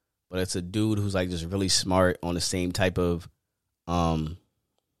cop, but it's a dude who's like just really smart on the same type of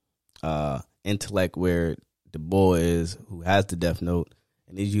intellect where the boy is, who has the Death Note,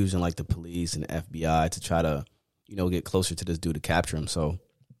 and he's using like the police and the FBI to try to, you know, get closer to this dude to capture him. So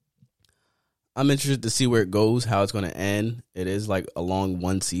I'm interested to see where it goes, how it's going to end. It is like a long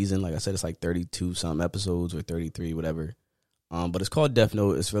one season. Like I said, it's like 32 some episodes or 33, whatever. But it's called Death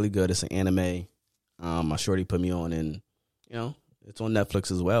Note. It's really good. It's an anime. My shorty put me on, and, you know, it's on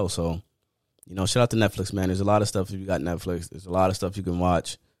Netflix as well. So, you know, shout out to Netflix, man. There's a lot of stuff if you got Netflix. There's a lot of stuff you can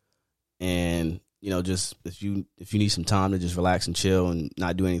watch. And, you know, just if you need some time to just relax and chill and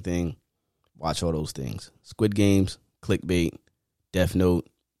not do anything, watch all those things. Squid Games, Clickbait, Death Note,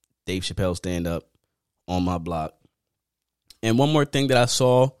 Dave Chappelle stand-up, On My Block. And one more thing that I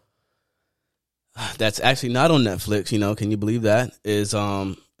saw that's actually not on Netflix, you know, can you believe that, is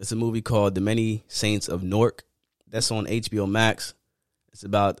it's a movie called The Many Saints of Newark. That's on HBO Max. It's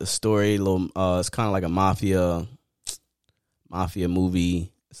about a story, it's kind of like a mafia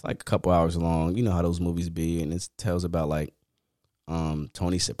movie. It's like a couple hours long. You know how those movies be, and it tells about like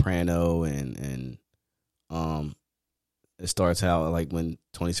Tony Soprano and it starts out like when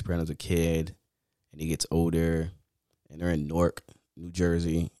Tony Soprano's a kid and he gets older, and they're in Newark, New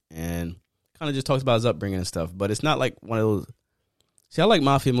Jersey, and kind of just talks about his upbringing and stuff. But it's not like one of those. See, I like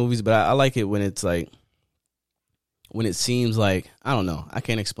mafia movies, but I like it when it's like, when it seems like, I don't know, I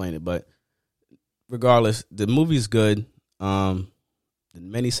can't explain it, but regardless, the movie's good. The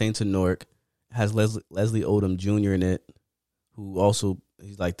Many Saints of Newark. It has Leslie Odom Jr. in it, who also he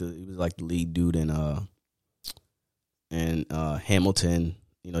was like the lead dude in Hamilton.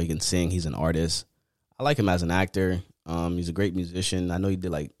 You know, he can sing. He's an artist. I like him as an actor. He's a great musician. I know he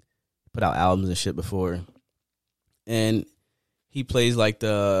did put out albums and shit before, and he plays like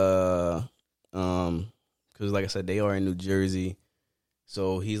the because like I said, they are in New Jersey,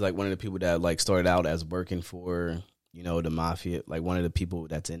 so he's like one of the people that like started out as working for, you know, the mafia, like one of the people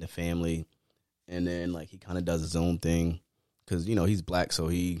that's in the family, and then like he kind of does his own thing because, you know, he's black, so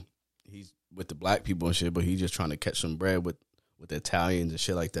he's with the black people and shit, but he's just trying to catch some bread with the Italians and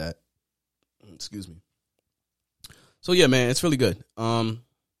shit like that. Excuse me. So yeah, man, it's really good.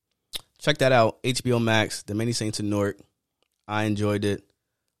 Check that out. HBO Max, The Many Saints of Newark. I enjoyed it.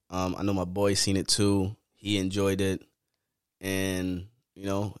 I know my boy seen it too. He enjoyed it. And, you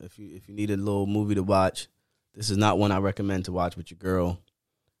know, if you need a little movie to watch, this is not one I recommend to watch with your girl.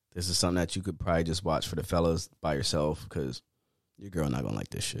 This is something that you could probably just watch for the fellas by yourself, because your girl not gonna like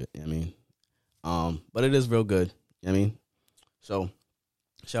this shit. You know what I mean? But it is real good. You know what I mean? So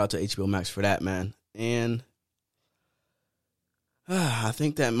shout out to HBO Max for that, man. And I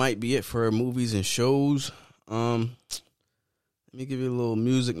think that might be it for movies and shows. Let me give you a little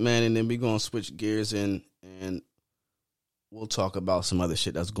music, man, and then we're going to switch gears and we'll talk about some other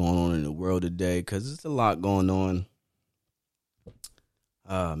shit that's going on in the world today, because there's a lot going on.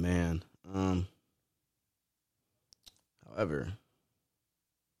 Oh, man. However,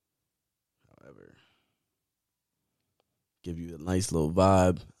 give you a nice little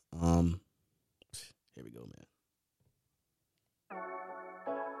vibe. Here we go, man.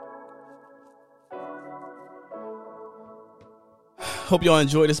 Hope y'all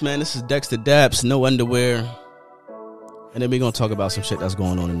enjoy this, man. This is Dexter Daps, No Underwear. And then we're going to talk about some shit that's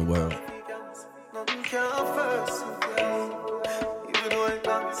going on in the world.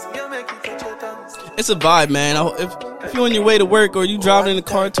 It's a vibe, man. If you're on your way to work or you driving in the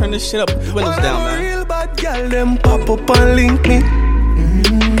car, turn this shit up. Put the windows down, man.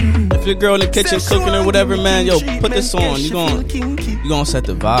 If your girl in the kitchen cooking or whatever, man, yo, put this on. You gonna set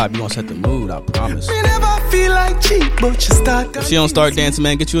the vibe. You gonna set the mood, I promise. If she don't start dancing,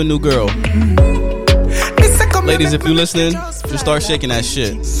 man, get you a new girl. Ladies, if you listening, just start shaking that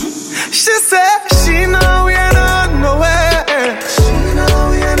shit. She said she know we ain't on nowhere. She know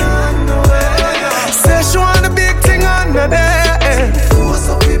we ain't on nowhere. Say she want a big thing on the day. What's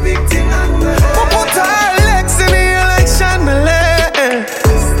up with big thing on the day? Put her legs in the election delay.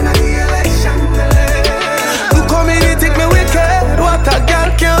 You come in and take me wicked. What a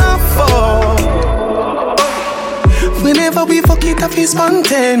girl can afford. Whenever we fuck it up, it's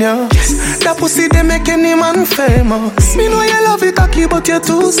spontaneous. That pussy, they make any man famous. Me know you love it cocky, but you're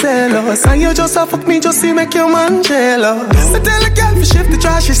too zealous. And you just a fuck me just to make your man jealous. I tell a girl to shift the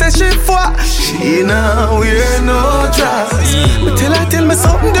trash, she says shift what? She now wear no dress. But tell me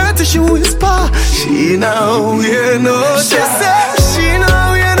something dirty, she whisper. She now wear no dress. She said she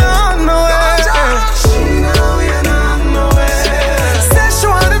now wear no nowhere. She now wear no nowhere. Say she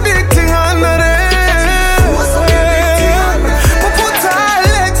want a big thing on the day.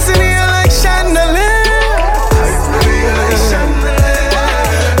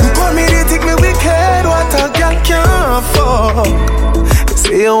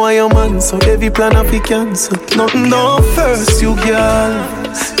 Say you want your man, so every plan up he cancel. Nothing no first, you girl.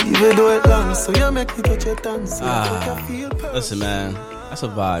 Even though it long, so you make me touch your tongue. Listen, man, that's a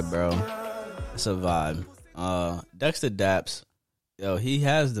vibe, bro. That's a vibe. Dexter Daps, yo, he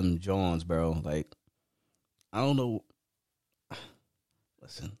has them Jones, bro. Like, I don't know.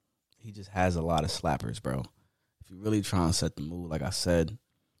 Listen, he just has a lot of slappers, bro. If you really try and set the mood, like I said,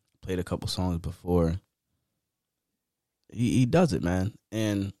 played a couple songs before. He does it, man.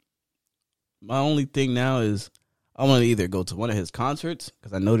 And my only thing now is I want to either go to one of his concerts,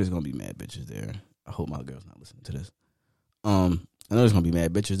 because I know there's going to be mad bitches there. I hope my girl's not listening to this. I know there's going to be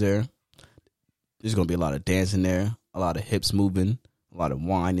mad bitches there. There's going to be a lot of dancing there, a lot of hips moving, a lot of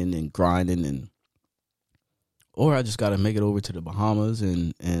whining and grinding, or I just got to make it over to the Bahamas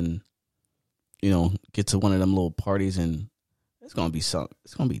and you know, get to one of them little parties, and it's going to be something.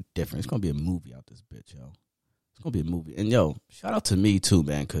 It's going to be different. It's going to be a movie out this bitch, yo. It's going to be a movie. And, yo, shout out to me, too,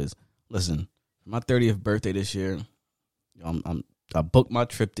 man, because, listen, for my 30th birthday this year, I booked my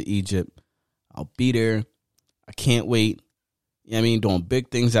trip to Egypt. I'll be there. I can't wait. You know what I mean? Doing big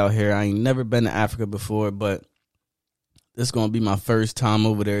things out here. I ain't never been to Africa before, but this is going to be my first time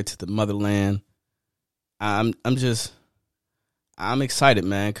over there to the motherland. I'm excited,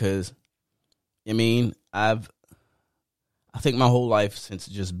 man, because, I mean, I think my whole life since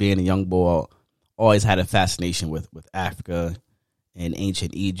just being a young boy, always had a fascination with Africa in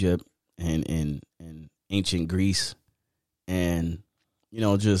ancient Egypt and in ancient Greece, and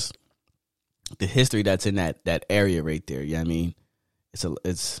just the history that's in that area right there. Yeah, I mean,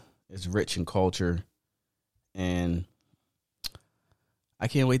 it's rich in culture, and I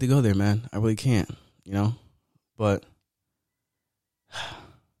can't wait to go there, man. I really can't, But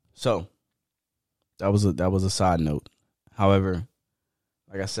so that was a side note. However,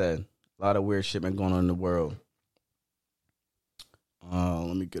 like I said, a lot of weird shit been going on in the world.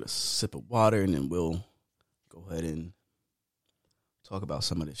 Let me get a sip of water, and then we'll go ahead and talk about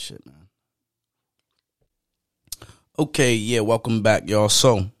some of this shit, man. Okay, yeah, welcome back, y'all.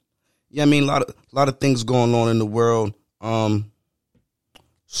 So, yeah, I mean, a lot of things going on in the world.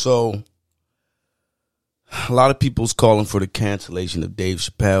 So a lot of people's calling for the cancellation of Dave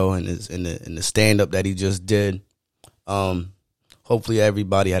Chappelle and the stand up that he just did. Hopefully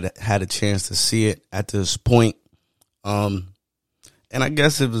everybody had a chance to see it at this point. And I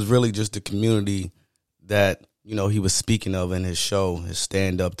guess it was really just the community that, he was speaking of in his show, his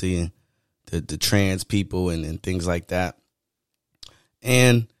stand up, the trans people and things like that.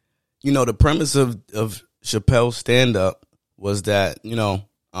 And, the premise of Chappelle's stand up was that, one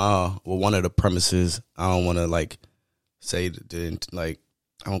of the premises, I don't want to say that,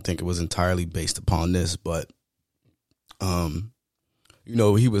 I don't think it was entirely based upon this, but,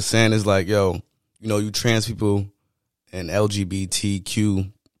 he was saying is you trans people and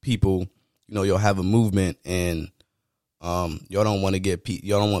LGBTQ people, you'll have a movement, and y'all don't want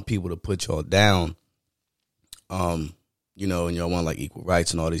people to put y'all down, and y'all want equal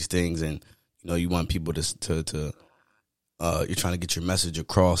rights and all these things, and you want people to you're trying to get your message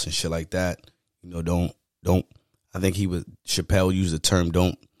across and shit like that. Don't. I think Chappelle used the term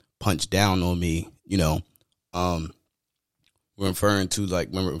 "don't punch down on me." We're referring to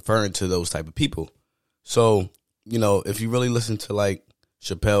those type of people. So, if you really listen to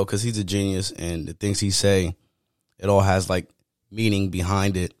Chappelle, because he's a genius and the things he say, it all has meaning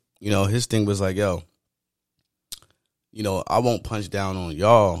behind it. His thing was I won't punch down on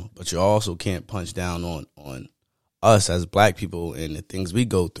y'all, but you also can't punch down on us as black people and the things we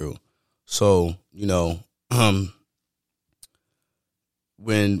go through. So,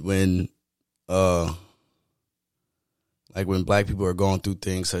 when black people are going through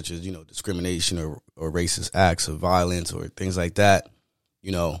things such as, discrimination or racist acts of violence or things like that,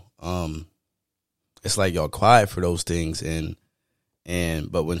 it's y'all quiet for those things.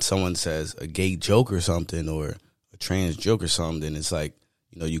 But when someone says a gay joke or something, or a trans joke or something, it's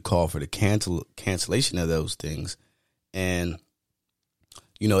you call for the cancellation of those things. And,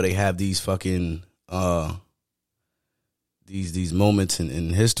 they have these fucking, these moments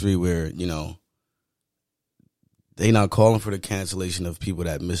in history where, they not calling for the cancellation of people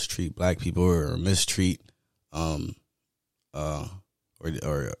that mistreat black people or mistreat, or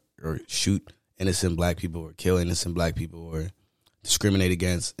shoot innocent black people or kill innocent black people or discriminate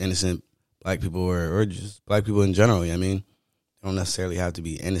against innocent black people or just black people in general. I mean, they don't necessarily have to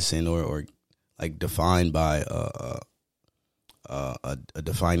be innocent or defined by a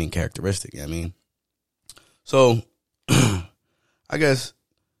defining characteristic. I mean, so I guess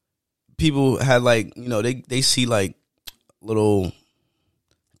people had they see little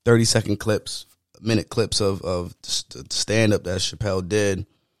 30-second clips, minute clips of stand up that Chappelle did,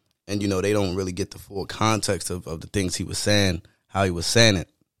 and they don't really get the full context of the things he was saying, how he was saying it,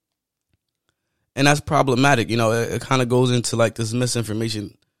 and that's problematic. It kind of goes into this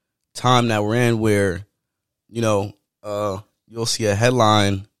misinformation time that we're in, where you'll see a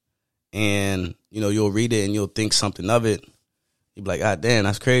headline and you'll read it and you'll think something of it. You'll be like, ah, damn,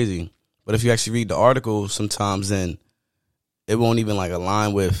 that's crazy. But if you actually read the article, sometimes then it won't even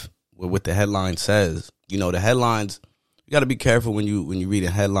align with what the headline says. The headlines, you got to be careful when you read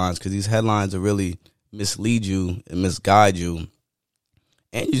the headlines, because these headlines will really mislead you and misguide you.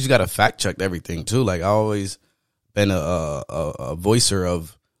 And you just got to fact check everything too. I always been a voicer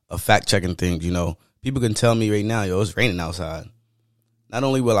of fact checking things. People can tell me right now, yo, it's raining outside. Not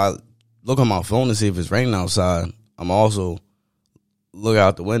only will I look on my phone to see if it's raining outside, I'm also look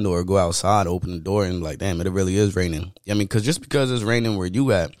out the window or go outside, open the door, and damn, it really is raining. I mean, because it's raining where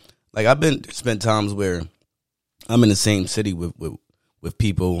you at, I've spent times where I'm in the same city with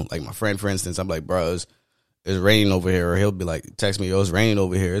people, my friend, for instance. I'm like, bro, it's raining over here, or he'll be text me, yo, it's raining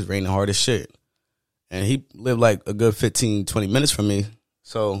over here, it's raining hard as shit. And he lived a good 15, 20 minutes from me,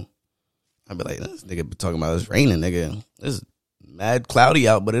 so I'd be this nigga talking about it's raining, nigga. It's mad cloudy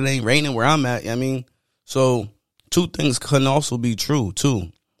out, but it ain't raining where I'm at. I mean, so two things can also be true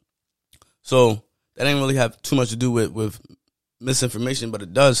too. So that ain't really have too much to do with misinformation, but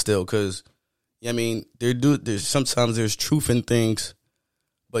it does still, because I mean, there's sometimes there's truth in things,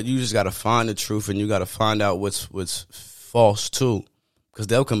 but you just got to find the truth, and you got to find out what's false too, because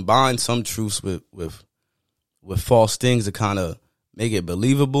they'll combine some truths with false things to kind of make it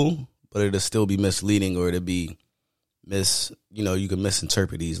believable, but it'll still be misleading, or it'll be you can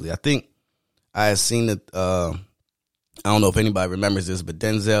misinterpret easily. I think I had seen that. I don't know if anybody remembers this, but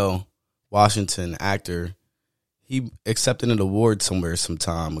Denzel Washington, actor, he accepted an award somewhere some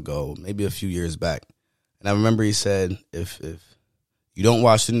time ago, maybe a few years back. And I remember he said, if you don't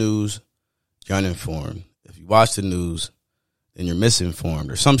watch the news, you're uninformed. If you watch the news, then you're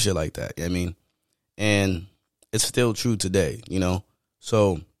misinformed, or some shit like that. You know what I mean? And it's still true today,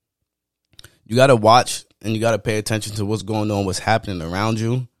 So you got to watch, and you got to pay attention to what's going on, what's happening around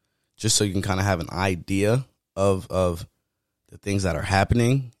you, just so you can kind of have an idea of the things that are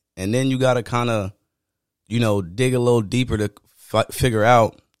happening. And then you got to kind of, dig a little deeper to figure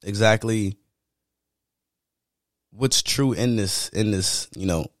out exactly what's true in this, in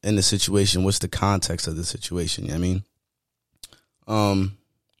the situation. What's the context of the situation? You know what I mean?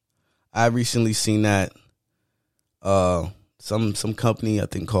 I recently seen that some company, I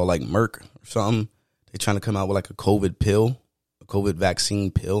think called like Merck or something, they're trying to come out with like a COVID pill, a COVID vaccine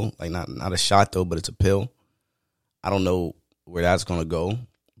pill, like not a shot though, but it's a pill. I don't know where that's gonna go,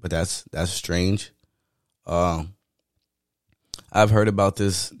 but that's strange. I've heard about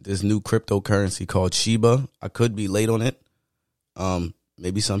this new cryptocurrency called Shiba. I could be late on it.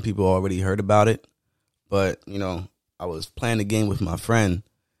 Maybe some people already heard about it, but I was playing a game with my friend,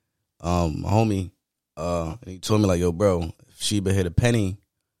 my homie, and he told me like, "Yo, bro, if Shiba hit a penny,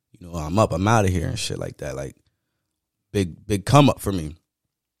 I'm out of here," and shit like that. Like big come up for me.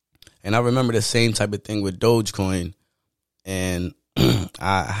 And I remember the same type of thing with Dogecoin, and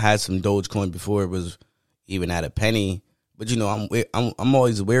I had some Dogecoin before it was even at a penny. But I'm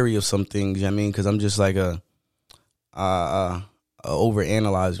always wary of some things. You know what I mean? Because I'm just like a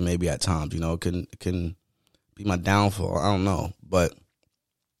overanalyze maybe at times. It can be my downfall. I don't know, but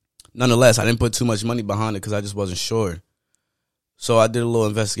nonetheless, I didn't put too much money behind it because I just wasn't sure. So I did a little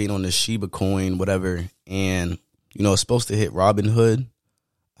investigating on the Shiba coin, whatever, and it's supposed to hit Robinhood,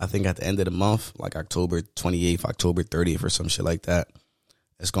 I think at the end of the month, like October 28th, October 30th, or some shit like that.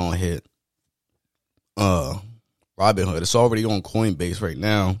 It's gonna hit Robinhood. It's already on Coinbase right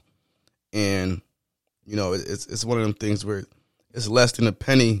now, and it's one of them things where it's less than a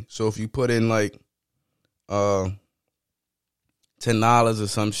penny. So if you put in like $10 or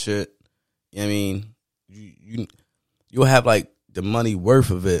some shit, I mean, you'll have like the money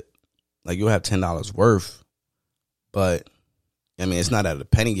worth of it. Like you'll have $10 worth, but I mean, it's not at a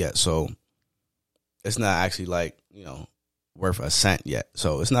penny yet, so it's not actually like, worth a cent yet.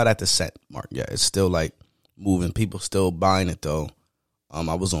 So it's not at the cent mark yet. It's still like moving. People still buying it though.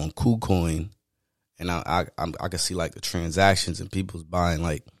 I was on KuCoin, and I could see like the transactions and people's buying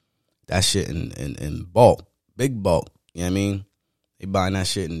like that shit in bulk, big bulk. You know what I mean? They buying that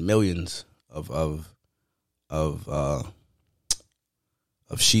shit in millions of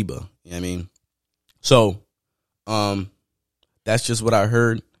Shiba. You know what I mean? So, that's just what I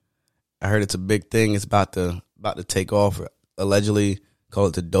heard. I heard it's a big thing. It's about to take off. Allegedly, call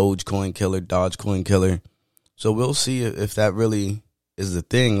it the Dogecoin killer. So we'll see if that really is the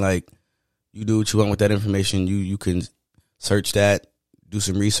thing. Like, you do what you want with that information. You can search that, do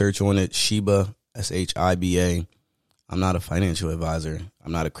some research on it. Shiba, SHIBA. I'm not a financial advisor.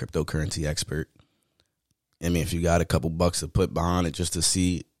 I'm not a cryptocurrency expert. I mean, if you got a couple bucks to put behind it just to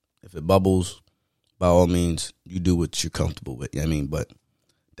see if it bubbles, by all means, you do what you're comfortable with. You know what I mean? But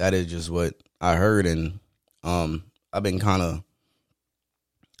that is just what I heard, and I've been kind of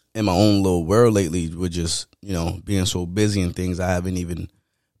in my own little world lately with just, being so busy and things. I haven't even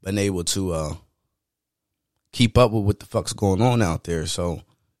been able to keep up with what the fuck's going on out there. So,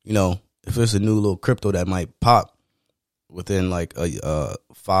 if it's a new little crypto that might pop within like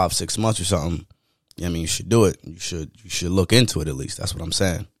 5-6 months or something, I mean, you should do it. You should look into it at least. That's what I'm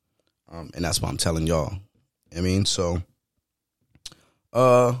saying. And that's what I'm telling y'all. I mean, so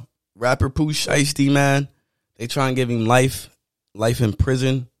rapper Pooh Shiesty, man, they try and give him life in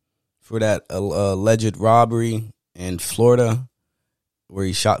prison for that alleged robbery in Florida where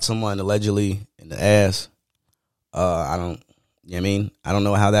he shot someone allegedly in the ass. I don't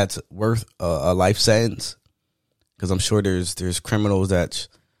know how that's worth a life sentence, because I'm sure there's criminals that's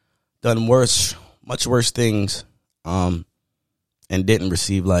done much worse things, and didn't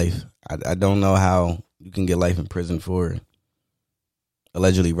receive life. I don't know how you can get life in prison for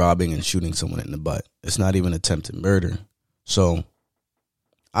allegedly robbing and shooting someone in the butt. It's not even attempted murder. So,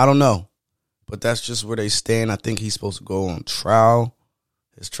 I don't know. But that's just where they stand. I think he's supposed to go on trial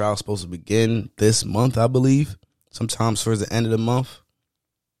His trial's supposed to begin this month, I believe, sometimes towards the end of the month.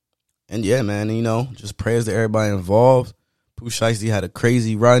 And yeah, man, you know, just prayers to everybody involved. Pooh Shiesty had a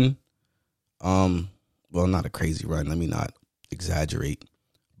crazy run. Well, not a crazy run. Let me not exaggerate.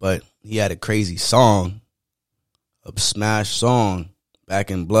 But he had a crazy song, a smash song,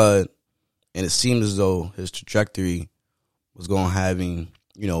 Back in Blood. And it seemed as though his trajectory was going to having,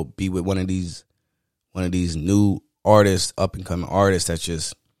 you know, be with one of these new artists, up and coming artists that's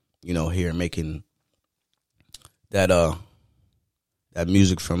just, you know, here making that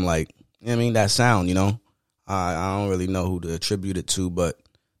music from, like, you know what I mean, that sound, you know. I don't really know who to attribute it to, but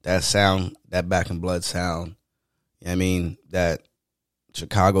that sound, that Back in Blood sound, you know what I mean, that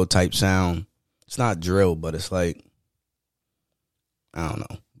Chicago type sound. It's not drill, but it's like, I don't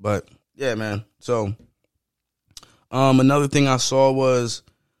know. But yeah, man. So another thing I saw was,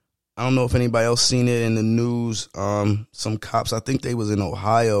 I don't know if anybody else seen it in the news. Some cops, I think they was in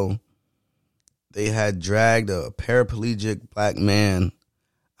Ohio, they had dragged a paraplegic black man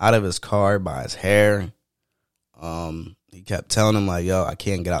out of his car by his hair. He kept telling him, like, yo, I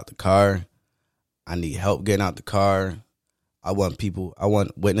can't get out the car. I need help getting out the car. I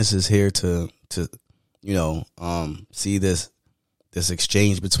want witnesses here to you know, see this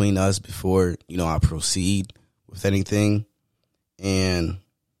exchange between us before, you know, I proceed with anything. And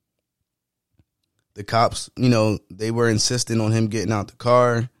the cops, you know, they were insistent on him getting out the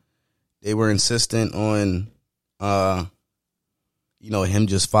car. They were insistent on, you know, him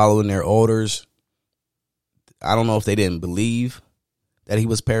just following their orders. I don't know if they didn't believe that he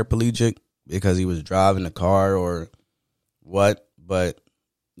was paraplegic because he was driving the car or what, but,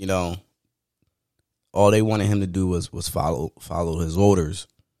 you know, all they wanted him to do was follow his orders.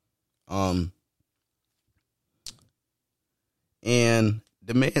 And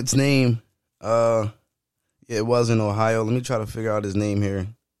the man's name, it was in Ohio. Let me try to figure out his name here.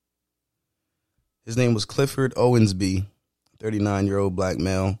 His name was Clifford Owensby, 39-year-old black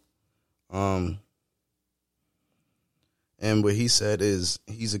male. And what he said is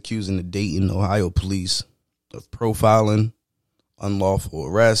he's accusing the Dayton, Ohio police of profiling, unlawful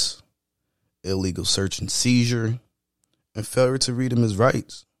arrest, illegal search and seizure, and failure to read him his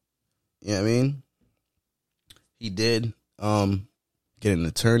rights. You know what I mean? He did get an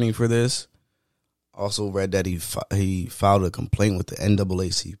attorney for this. Also read that he filed a complaint with the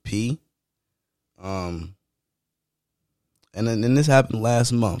NAACP. And then this happened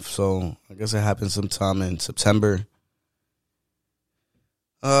last month, so I guess it happened sometime in September.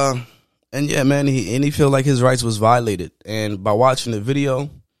 And yeah, man, he feel like his rights was violated. And by watching the video,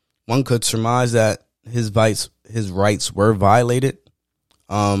 one could surmise that his rights were violated.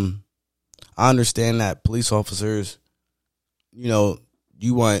 I understand that police officers, you know,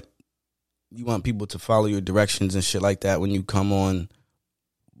 you want people to follow your directions and shit like that when you come on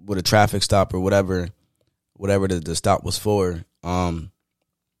with a traffic stop or whatever the stop was for. But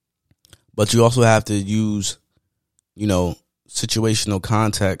you also have to use, you know, situational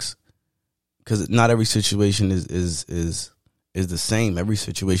context, because not every situation is the same. Every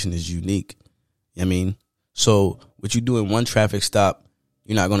situation is unique. You know what I mean? So what you do in one traffic stop,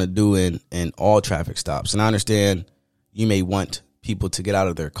 you're not going to do in all traffic stops. And I understand you may want people to get out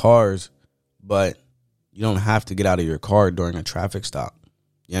of their cars, but you don't have to get out of your car during a traffic stop.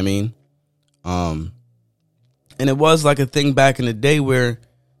 You know what I mean? And it was like a thing back in the day where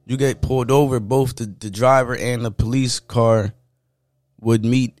you get pulled over, both the driver and the police car would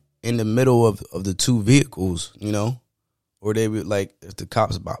meet in the middle of the two vehicles, you know? Or they would, like, if the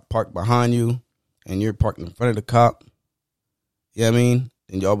cop's parked behind you and you're parked in front of the cop, you know what I mean?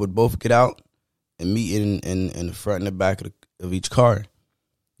 And y'all would both get out and meet in the front and the back of each car.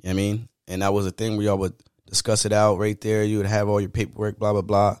 You know what I mean? And that was a thing where y'all would discuss it out right there. You would have all your paperwork, blah, blah,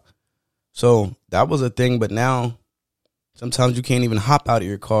 blah. So that was a thing, but now sometimes you can't even hop out of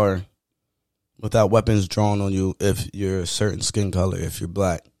your car without weapons drawn on you if you're a certain skin color, if you're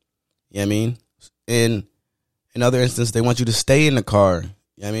black. You know what I mean? And in other instances, they want you to stay in the car. You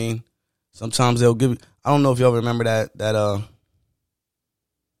know what I mean? Sometimes they'll give you, I don't know if y'all remember that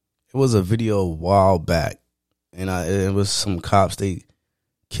it was a video a while back, and it was some cops, they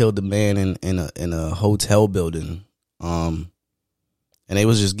killed the man in a hotel building. And they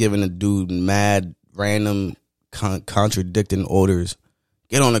was just giving the dude mad random contradicting orders.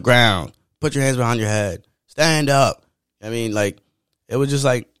 Get on the ground. Put your hands behind your head. Stand up. I mean, like, it was just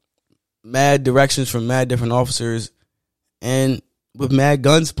like mad directions from mad different officers and with mad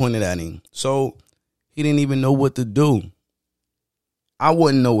guns pointed at him. So he didn't even know what to do. I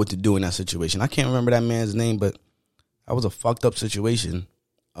wouldn't know what to do in that situation. I can't remember that man's name, but that was a fucked up situation.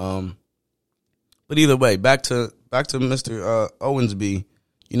 But either way, back to Mr. Owensby.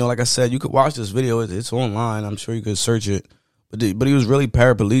 you know, like I said, you could watch this video. It's online. I'm sure you could search it. But he was really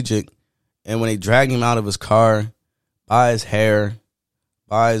paraplegic. And when they dragged him out of his car, by his hair,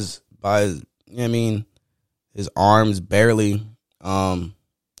 by his you know what I mean, his arms barely, and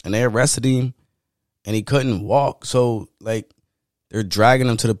they arrested him, and he couldn't walk. So, like, they're dragging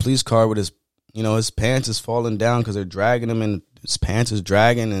him to the police car with his, you know, his pants is falling down because they're dragging him, and his pants is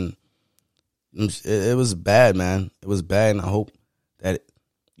dragging, and it was bad, man. It was bad, and I hope that,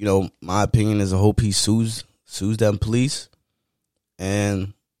 you know, my opinion is I hope he sues them police,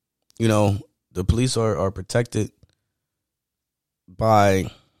 and, you know, the police are protected by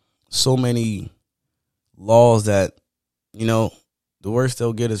so many laws that, you know, the worst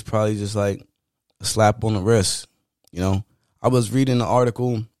they'll get is probably just like a slap on the wrist. You know, I was reading an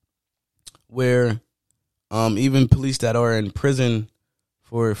article where even police that are in prison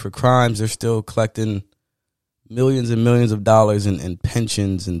for crimes, they're still collecting millions and millions of dollars in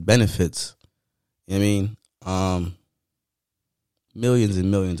pensions and benefits. You know what I mean? Millions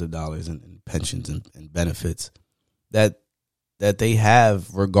and millions of dollars in pensions and benefits that they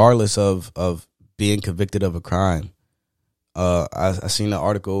have regardless of being convicted of a crime. I seen an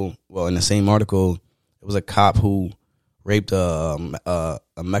article. Well, in the same article, it was a cop who raped a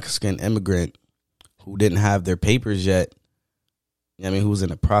Mexican immigrant who didn't have their papers yet. I mean, who was in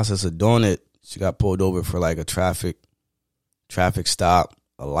the process of doing it. She got pulled over for like a traffic stop,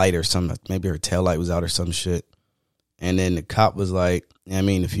 a light or something. Maybe her tail light was out or some shit. And then the cop was like, I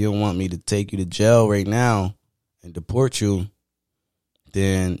mean, if you don't want me to take you to jail right now and deport you,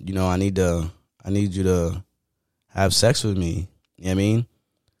 then, you know, I need you to have sex with me. You know what I mean?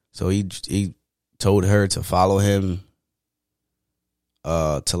 So he told her to follow him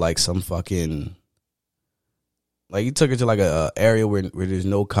to like some fucking, like, he took her to like a area where there's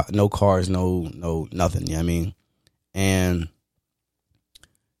no cars, no nothing. You know what I mean? And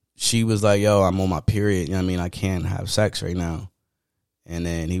she was like, yo, I'm on my period. You know what I mean? I can't have sex right now. And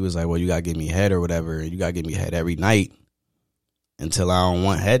then he was like, well, you got to give me head or whatever. You got to give me head every night until I don't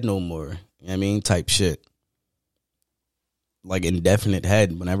want head no more. You know what I mean? Type shit. Like indefinite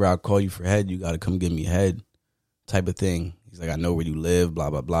head. Whenever I call you for head, you got to come give me head type of thing. He's like, I know where you live,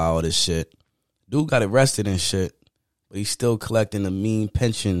 blah, blah, blah, all this shit. Dude got arrested and shit, but he's still collecting a mean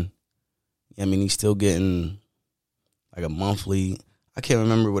pension. You know what I mean? He's still getting like a monthly. I can't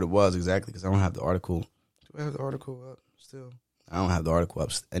remember what it was exactly because I don't have the article. Do I have the article up still? I don't have the article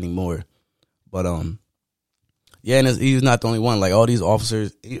up anymore. But, yeah, and he's not the only one. Like, all these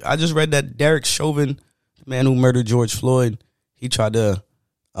officers. I just read that Derek Chauvin, the man who murdered George Floyd, he tried to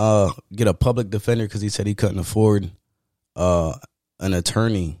get a public defender because he said he couldn't afford an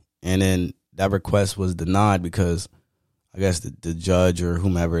attorney. And then that request was denied because I guess the judge or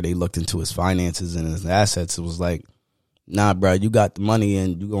whomever, they looked into his finances and his assets. It was like, nah, bro, you got the money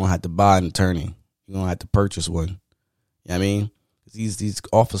and you're going to have to buy an attorney. You're going to have to purchase one. You know what I mean? These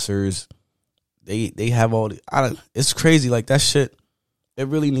officers, they have all the, it's crazy. Like, that shit, it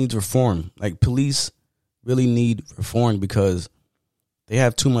really needs reform. Like, police really need reform because they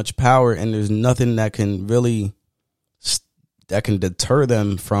have too much power and there's nothing that can really, that can deter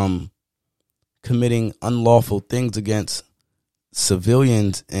them from committing unlawful things against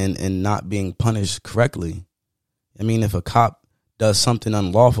civilians and not being punished correctly. I mean, if a cop does something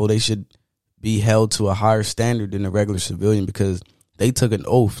unlawful, they should be held to a higher standard than a regular civilian because they took an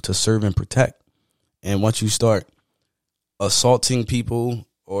oath to serve and protect. And once you start assaulting people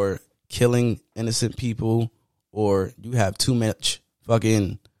or killing innocent people, or you have too much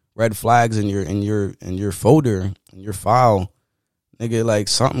fucking red flags in your folder, in your file, nigga, like,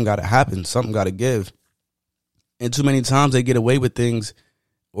 something got to happen. Something got to give. And too many times they get away with things,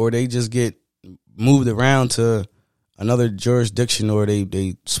 or they just get moved around to another jurisdiction, or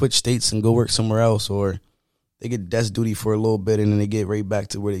they switch states and go work somewhere else, or they get desk duty for a little bit and then they get right back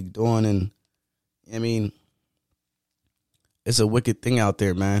to where they doing. And I mean, it's a wicked thing out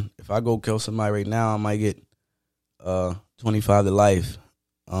there, man. If I go kill somebody right now, I might get 25 to life.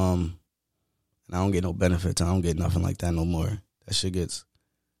 And I don't get no benefits. I don't get nothing like that no more. That shit gets,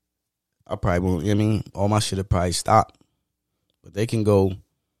 I probably won't, you know what I mean? All my shit will probably stop. But they can go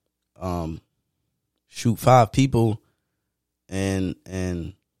shoot 5 people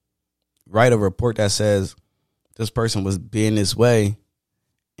and write a report that says this person was being this way.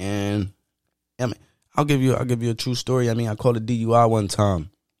 And I mean, I'll give you a true story. I mean, I called a DUI one time.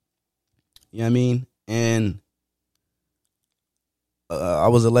 You know what I mean? And I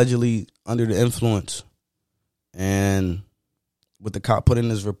was allegedly under the influence. And what the cop put in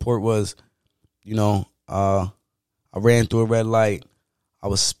his report was, you know, I ran through a red light. I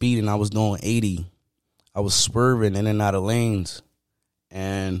was speeding. I was doing 80. I was swerving in and out of lanes.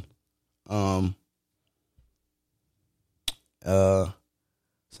 and some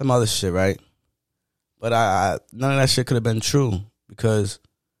other shit, right? But I none of that shit could have been true because,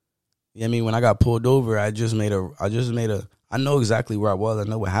 you know what I mean, when I got pulled over, I know exactly where I was. I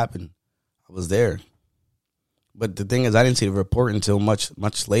know what happened. I was there. But the thing is, I didn't see the report until much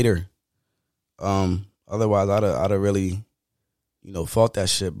later. Otherwise, I'd have really, fought that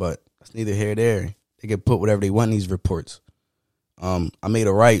shit. But that's neither here nor there. They can put whatever they want in these reports. I made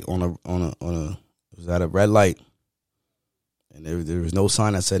a right on a it was at a red light, and there was no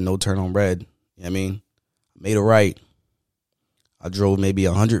sign that said no turn on red. You know what I mean? I made a right. I drove maybe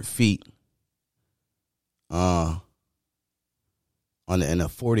 100 feet. In a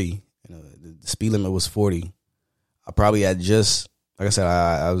 40, the speed limit was 40. I probably had just, like I said,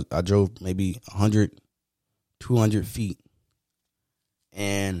 I drove maybe 100, 200 feet,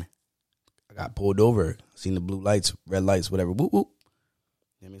 and I got pulled over. Seen the blue lights, red lights, whatever. Whoop, whoop.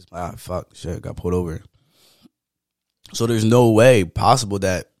 That means, fuck, shit, got pulled over. So there's no way possible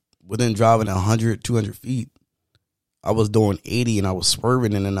that within driving 100, 200 feet, I was doing 80 and I was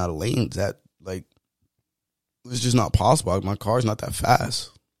swerving in and out of lanes. That, like, it's just not possible. My car's not that fast.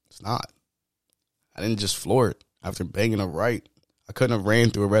 It's not. I didn't just floor it after banging a right. I couldn't have ran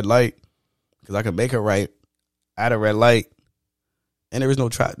through a red light because I could make a right at a red light, and there was no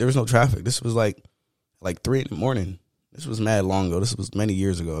traffic. This was like 3 a.m. This was mad long ago. This was many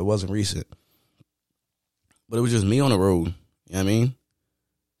years ago. It wasn't recent, but it was just me on the road. You know what I mean?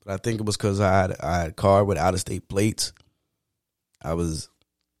 But I think it was because I had a car with out of state plates. I was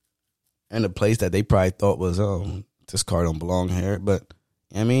in a place that they probably thought was, this car don't belong here. But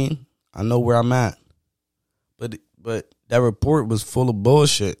you know what I mean, I know where I'm at. But that report was full of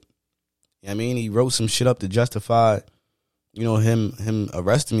bullshit. You know what I mean? He wrote some shit up to justify, him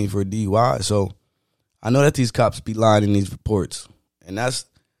arresting me for a DUI. So I know that these cops be lying in these reports. And that's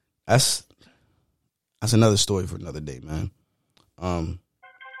another story for another day, man. Oh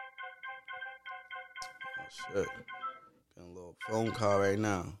shit. Got a little phone call right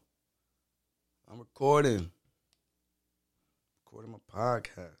now. I'm recording my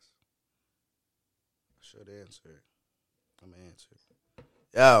podcast. I should answer it. I'm gonna answer it.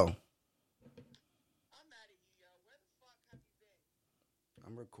 Yo.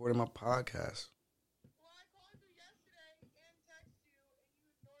 I'm recording my podcast. Well, I called you yesterday and texted you and you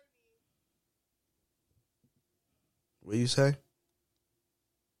ignored me. What you say?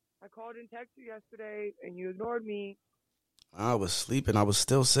 I called and texted you yesterday and you ignored me. I was sleeping. I was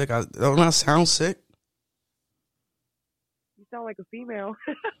still sick. Don't I sound sick? You sound like a female.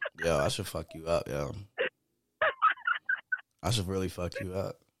 Yo, I should fuck you up, yo. I should really fuck you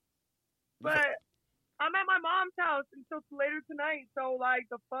up. But I'm at my mom's house until later tonight, so like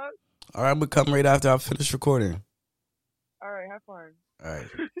the fuck? All right, I'm gonna come right after I finish recording. All right, have fun. All right.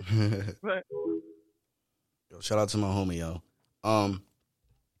 But Yo, shout out to my homie, yo.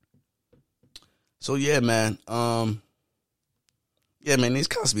 So yeah, man. Yeah, man, these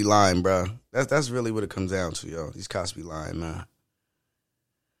cops be lying, bro. That's really what it comes down to, yo. These cops be lying, man.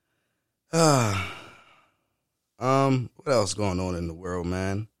 What else going on in the world,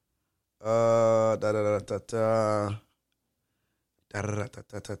 man? Baga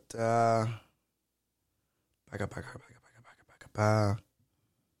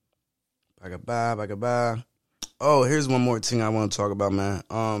ba. Oh, here's one more thing I want to talk about, man.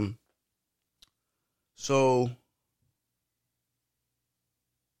 So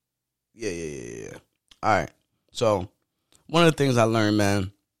yeah. All right. So one of the things I learned,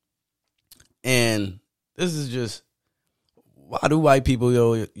 man, and this is just, why do white people,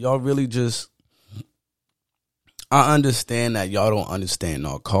 y'all really just, I understand that y'all don't understand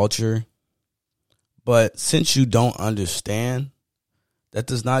our culture, but since you don't understand, that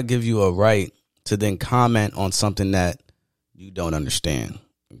does not give you a right to then comment on something that you don't understand,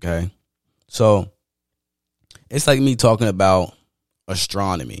 okay? So it's like me talking about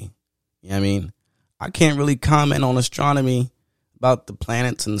astronomy. You know what I mean? I can't really comment on astronomy about the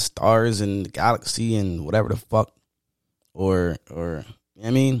planets and the stars and the galaxy and whatever the fuck. Or you know what I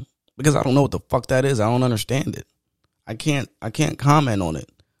mean? Because I don't know what the fuck that is. I don't understand it. I can't comment on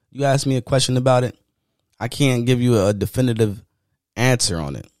it. You ask me a question about it, I can't give you a definitive answer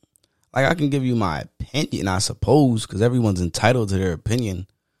on it. Like, I can give you my opinion, I suppose, because everyone's entitled to their opinion,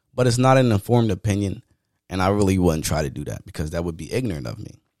 but it's not an informed opinion, and I really wouldn't try to do that because that would be ignorant of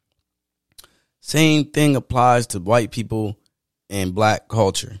me. Same thing applies to white people and black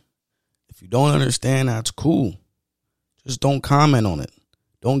culture. If you don't understand, that's cool. Just don't comment on it.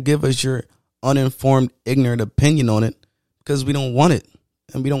 Don't give us your uninformed, ignorant opinion on it because we don't want it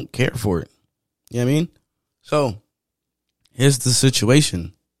and we don't care for it. You know what I mean? So here's the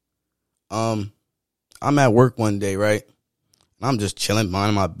situation. I'm at work one day, right? And I'm just chilling,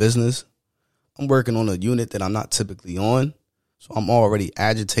 minding my business. I'm working on a unit that I'm not typically on, so I'm already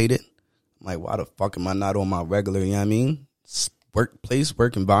agitated. I'm like, why the fuck am I not on my regular, you know what I mean, workplace,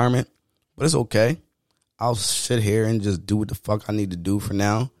 work environment? But it's okay. I'll sit here and just do what the fuck I need to do for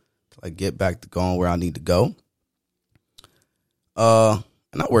now till I get back to going where I need to go. And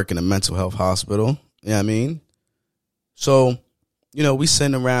I work in a mental health hospital, you know what I mean? So, you know, we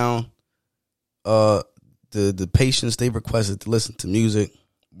sitting around, the patients, they requested to listen to music,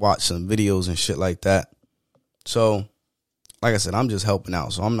 watch some videos and shit like that. So, like I said, I'm just helping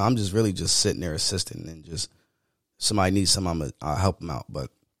out. So I'm just really just sitting there assisting, and just somebody needs something, I'll help them out. But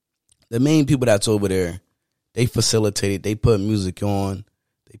the main people that's over there, they facilitate it. They put music on,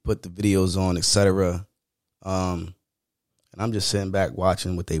 they put the videos on, etc. And I'm just sitting back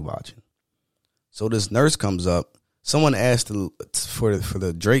watching what they watching. So this nurse comes up. Someone asked for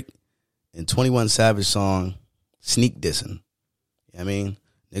the Drake and 21 Savage song, Sneak Dissing. You know what I mean?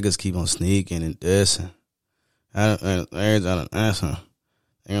 Niggas keep on sneaking and dissing. They're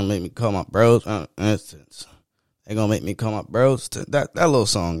gonna make me call my bros. They're gonna make me call my bros. That little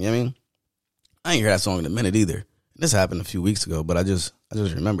song, you know what I mean? I ain't heard that song in a minute either. This happened a few weeks ago, but I just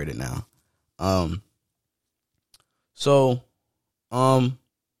remembered it now.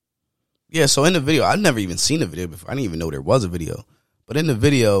 Yeah, so in the video, I've never even seen the video before. I didn't even know there was a video. But in the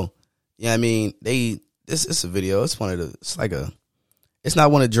video, yeah, you know I mean, it's a video. It's it's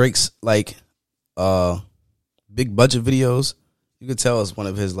not one of Drake's like big budget videos. You could tell it's one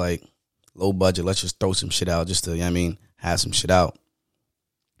of his like low budget. Let's just throw some shit out just to, you know what I mean, have some shit out.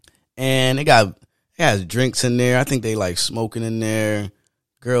 And it has drinks in there. I think they like smoking in there.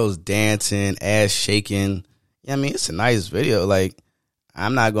 Girls dancing, ass shaking. Yeah, I mean, it's a nice video. Like,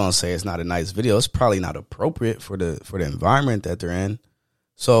 I'm not gonna say it's not a nice video. It's probably not appropriate for the environment that they're in.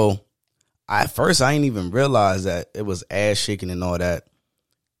 So at first I didn't even realize that it was ass shaking and all that,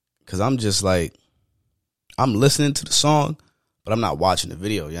 because I'm just like, I'm listening to the song, but I'm not watching the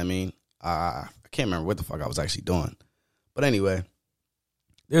video. You know what I mean? I can't remember what the fuck I was actually doing. But anyway,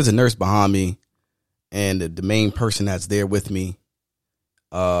 there's a nurse behind me, and the main person that's there with me,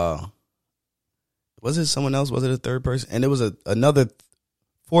 was it someone else? Was it a third person? And there was another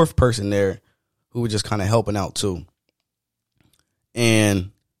fourth person there who was just kind of helping out too.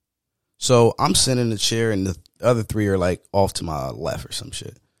 And so I'm sitting in the chair, and the other three are like off to my left or some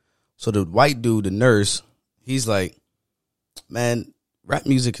shit. So the white dude, the nurse, he's like, man, rap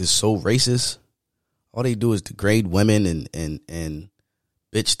music is so racist. All they do is degrade women and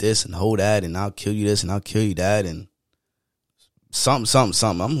bitch this and hold that, and I'll kill you this and I'll kill you that, and something.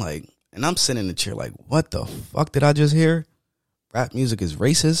 I'm like, and I'm sitting in the chair like, what the fuck did I just hear? Rap music is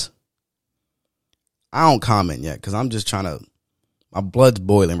racist? I don't comment yet, because I'm just trying to, my blood's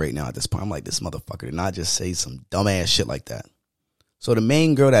boiling right now at this point. I'm like, this motherfucker did not just say some dumbass shit like that. So the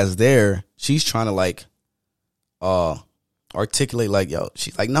main girl that's there, she's trying to like articulate like, yo,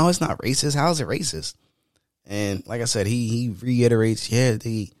 she's like, no, it's not racist. How is it racist? And like I said, he reiterates, yeah,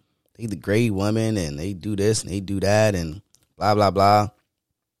 they degrade women and they do this and they do that and blah, blah, blah.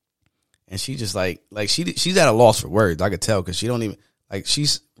 And she just like she's at a loss for words. I could tell, because she don't even, like,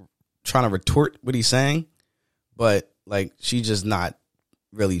 she's trying to retort what he's saying, but like she's just not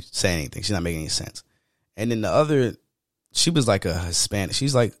really saying anything. She's not making any sense. And then the other, she was like a Hispanic.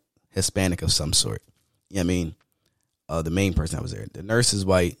 She's like Hispanic of some sort. You know what I mean? The main person that was there. The nurse is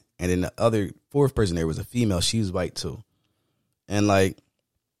white. And then the other fourth person there was a female. She was white too. And like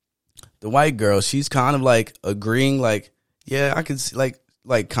the white girl, she's kind of like agreeing, like, yeah, I could see,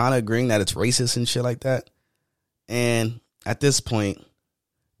 like kind of agreeing that it's racist and shit like that. And at this point,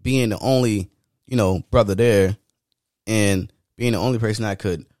 being the only, you know, brother there, and being the only person that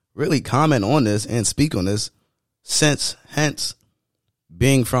could really comment on this and speak on this, hence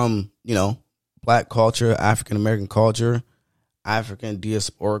being from, you know, black culture, African American culture, African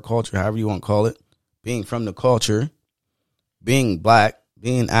diaspora culture, however you want to call it, being from the culture, being black,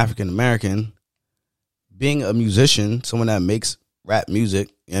 being African American, being a musician, someone that makes rap music,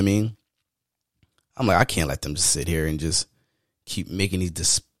 you know what I mean? I'm like, I can't let them just sit here and just keep making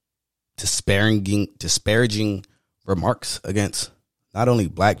these disparaging remarks against not only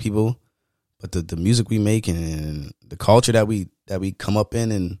black people, but the music we make and the culture that we come up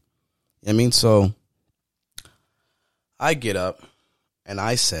in. And you know what I mean? So I get up and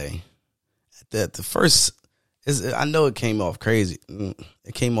I say that the first is, I know it came off crazy.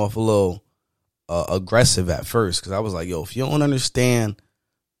 It came off a little aggressive at first, because I was like, yo, if you don't understand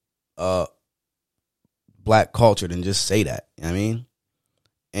black culture, then just say that. You know what I mean?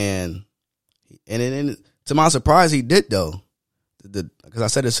 And then to my surprise, he did though. Because I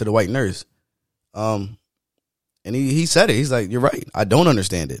said this to the white nurse. And he said it. He's like, you're right. I don't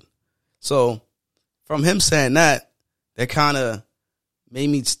understand it. So from him saying that kind of made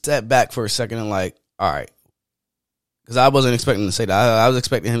me step back for a second and like, all right. Because I wasn't expecting to say that. I was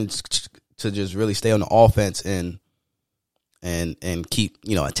expecting him to just really stay on the offense and keep,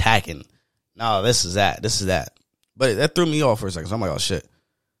 attacking. No, this is that. But that threw me off for a second. So I'm like, oh, shit.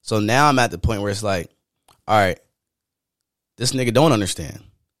 So now I'm at the point where it's like, all right, this nigga don't understand.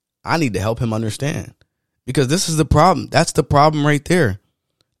 I need to help him understand. Because this is the problem. That's the problem right there.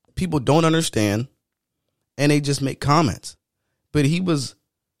 People don't understand, and they just make comments. But he was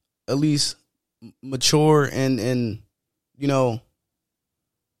at least mature and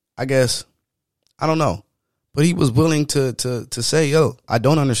I guess, I don't know. But he was willing to say, yo, I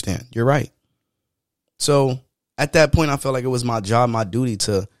don't understand. You're right. So at that point, I felt like it was my job, my duty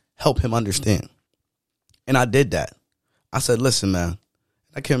to help him understand. And I did that. I said, listen, man,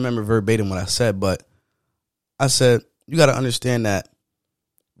 I can't remember verbatim what I said, but I said, you got to understand that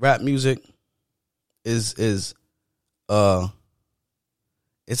rap music is it's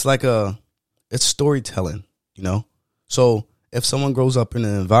storytelling, So if someone grows up in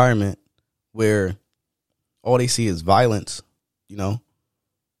an environment where all they see is violence,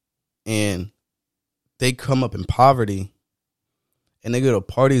 and they come up in poverty and they go to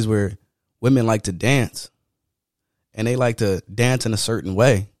parties where women like to dance and they like to dance in a certain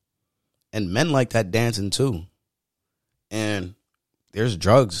way, and men like that dancing too. And there's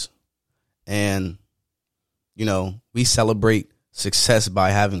drugs, and, we celebrate success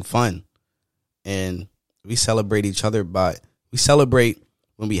by having fun, and we celebrate each other we celebrate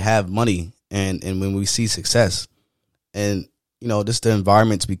when we have money and when we see success. And, this the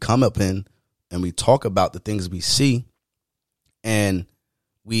environments we come up in, and we talk about the things we see, and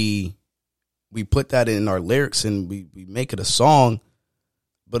we put that in our lyrics, and we make it a song,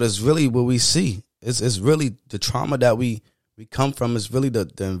 but it's really what we see. It's really the trauma that we come from. It's really the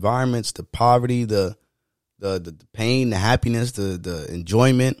environments, the poverty, the pain, the happiness, the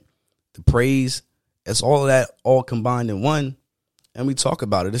enjoyment, the praise. It's all of that all combined in one, and we talk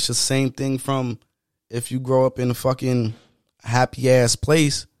about it. It's just the same thing from if you grow up in a fucking happy ass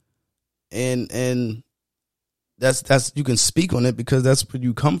place, and that's you can speak on it because that's where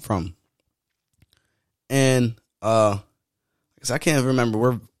you come from. And I can't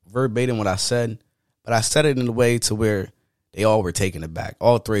remember verbatim what I said, but I said it in a way to where they all were taken aback.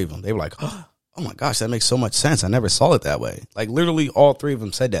 All three of them. They were like, oh my gosh, that makes so much sense. I never saw it that way. Like literally all three of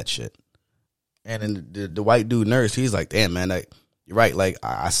them said that shit. And then the white dude nurse, he's like, damn, man, like, you're right. Like,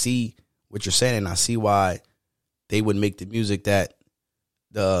 I see what you're saying, and I see why they would make the music that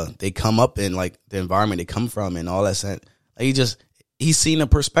they come up in, like the environment they come from and all that. Like, he's seen a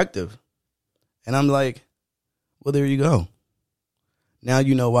perspective. And I'm like, well, there you go. Now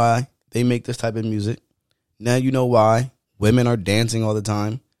you know why they make this type of music. Now you know why women are dancing all the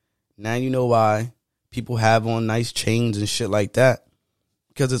time. Now you know why people have on nice chains and shit like that.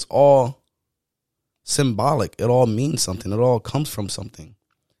 Because it's all symbolic. It all means something. It all comes from something.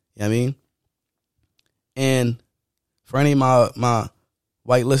 You know what I mean? And for any of my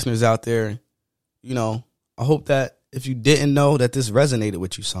white listeners out there, I hope that if you didn't know, that this resonated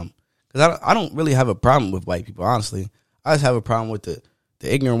with you some. Because I don't really have a problem with white people, honestly. I just have a problem with the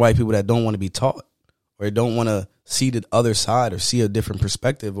ignorant white people that don't want to be taught, or don't want to see the other side, or see a different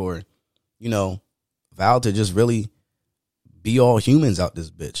perspective, or, vow to just really be all humans out this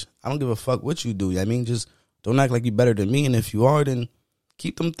bitch. I don't give a fuck what you do. I mean, just don't act like you're better than me. And if you are, then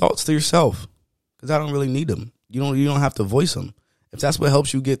keep them thoughts to yourself, because I don't really need them. You don't have to voice them. If that's what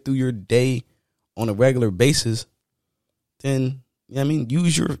helps you get through your day on a regular basis, then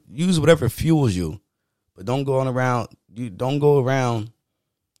use whatever fuels you, but don't go around.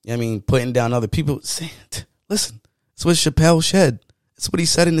 Putting down other people. Listen, it's what Chappelle said. It's what he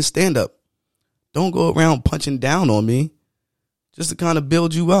said in the stand up. Don't go around punching down on me, just to kind of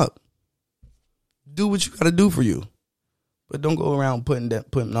build you up. Do what you got to do for you, but don't go around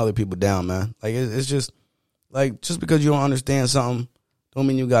putting other people down, man. Like it's just like, just because you don't understand something, don't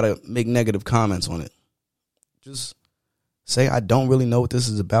mean you got to make negative comments on it. Just say, I don't really know what this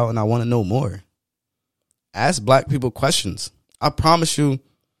is about, and I want to know more. Ask black people questions. I promise you,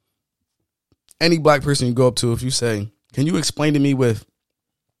 any black person you go up to, if you say, can you explain to me with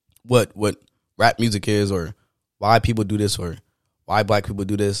what rap music is, or why people do this, or why black people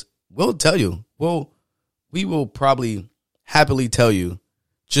do this, we'll tell you. We will probably happily tell you,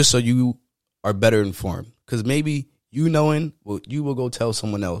 just so you are better informed. Because maybe you will go tell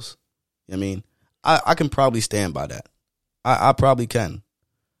someone else. You know what I mean? I can probably stand by that. I probably can.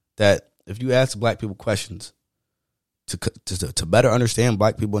 That if you ask black people questions to better understand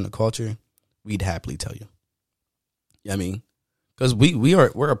black people in the culture, we'd happily tell you. You know what I mean? Because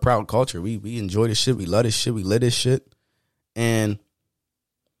we're a proud culture. We enjoy this shit. We love this shit. We live this shit. And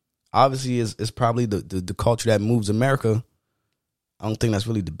obviously it's probably the culture that moves America. I don't think that's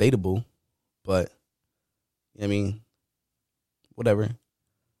really debatable. But, you know what I mean? Whatever.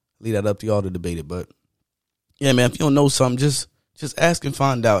 Leave that up to y'all to debate it. But, yeah, man, if you don't know something, just ask and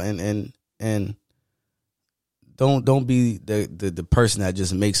find out. And don't be the person that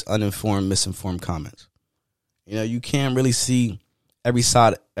just makes uninformed, misinformed comments. You know, you can't really see every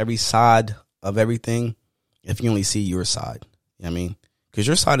side of everything if you only see your side. You know what I mean? Because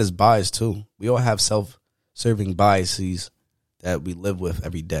your side is biased too. We all have self-serving biases that we live with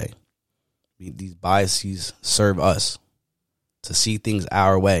every day. These biases serve us to see things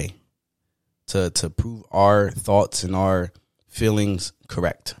our way, to prove our thoughts and our feelings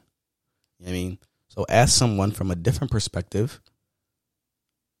correct. You know what I mean? So ask someone from a different perspective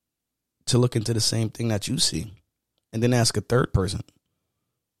to look into the same thing that you see. And then ask a third person.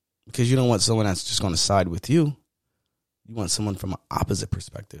 Because you don't want someone that's just going to side with you. You want someone from an opposite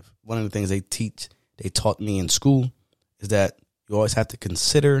perspective. One of the things they taught me in school is that you always have to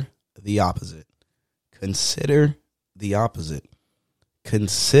consider the opposite. Consider the opposite.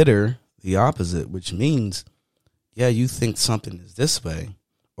 Consider the opposite, which means, yeah, you think something is this way,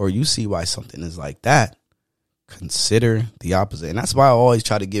 or you see why something is like that. Consider the opposite. And that's why I always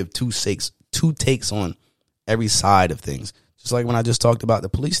try to give two takes on every side of things. Just like when I just talked about the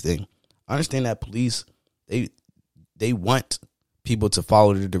police thing. I understand that police, they want people to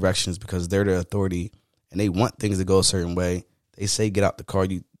follow the directions because they're the authority and they want things to go a certain way. They say get out the car.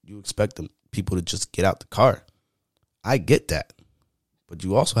 You expect people to just get out the car. I get that. But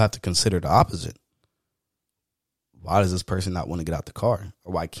you also have to consider the opposite. Why does this person not want to get out the car?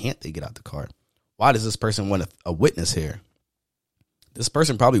 Or why can't they get out the car? Why does this person want a witness here? This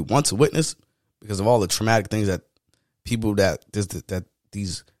person probably wants a witness because of all the traumatic things that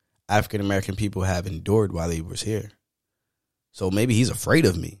these African American people have endured while they was here. So maybe he's afraid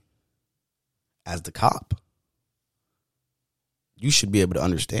of me as the cop. You should be able to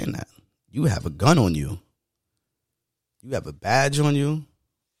understand that. You have a gun on you. You have a badge on you.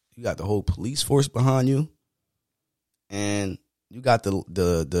 You got the whole police force behind you. And you got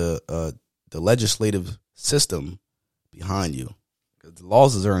the legislative system behind you. Because the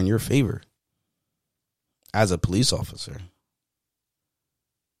laws are in your favor as a police officer.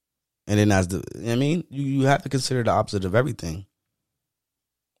 And then you have to consider the opposite of everything.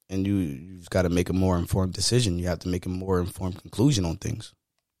 And you've got to make a more informed decision. You have to make a more informed conclusion on things.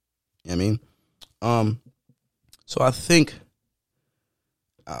 You know what I mean? So I think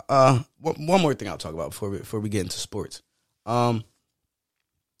one more thing I'll talk about before we get into sports. And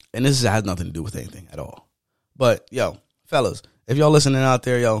this has nothing to do with anything at all. But, yo, fellas, if y'all listening out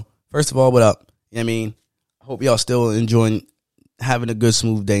there, yo, first of all, what up? You know what I mean? I hope y'all still enjoying having a good,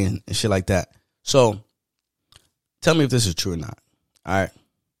 smooth day and shit like that. So, tell me if this is true or not. All right?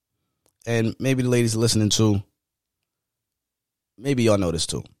 And maybe the ladies listening too, maybe y'all know this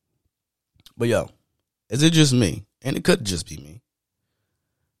too. But, yo, is it just me? And it could just be me.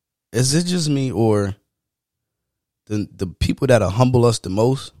 Is it just me, or the people that humble us the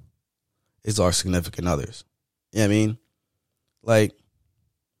most is our significant others? You know what I mean? Like,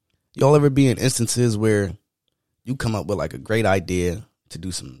 y'all ever be in instances where you come up with like a great idea to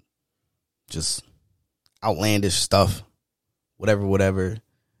do some just outlandish stuff, whatever,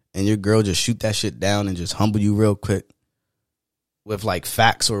 and your girl just shoot that shit down and just humble you real quick with like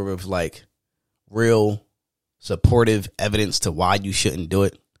facts or with like real supportive evidence to why you shouldn't do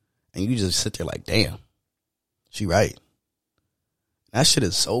it, and you just sit there like, damn, she right. That shit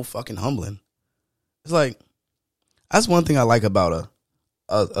is so fucking humbling. It's like, that's one thing I like about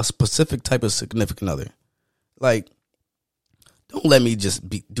a specific type of significant other. Like, don't let me just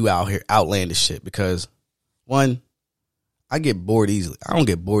do out here outlandish shit, because one, I get bored easily. I don't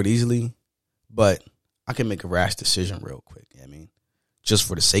get bored easily, but I can make a rash decision real quick. You know what I mean? Just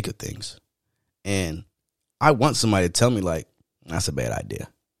for the sake of things. And I want somebody to tell me, like, that's a bad idea.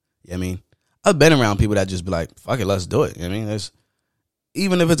 You know what I mean? I've been around people that just be like, fuck it, let's do it. You know what I mean?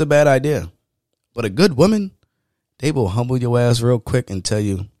 Even if it's a bad idea. But a good woman, they will humble your ass real quick and tell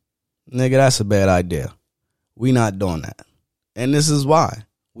you, nigga, that's a bad idea. We not doing that. And this is why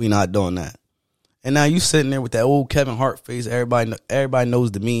we not doing that. And now you sitting there with that old Kevin Hart face. Everybody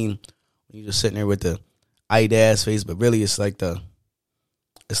knows the meme. You just sitting there with the eyed ass face, but really it's like the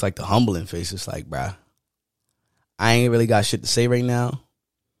humbling face. It's like, bruh, I ain't really got shit to say right now.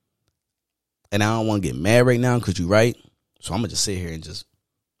 And I don't want to get mad right now because you right. So I'm going to just sit here and just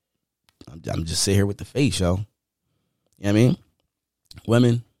I'm just sitting here with the face, yo. You know what I mean?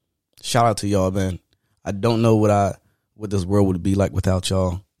 Women, shout out to y'all, man. I don't know what this world would be like without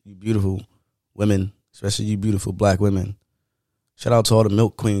y'all. You beautiful women, especially you beautiful black women. Shout out to all the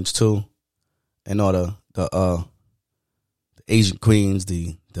milk queens too, and all the Asian queens,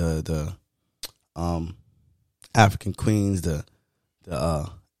 the African queens, the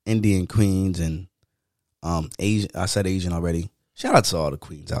Indian queens, and Asian. I said Asian already. Shout out to all the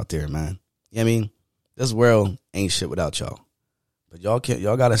queens out there, man. You know what I mean? This world ain't shit without y'all. But y'all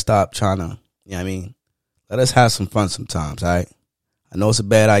gotta stop trying to, you know what I mean? Let us have some fun sometimes, all right? I know it's a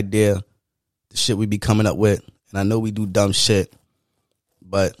bad idea, the shit we be coming up with, and I know we do dumb shit,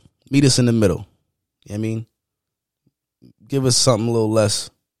 but meet us in the middle. You know what I mean? Give us something a little less.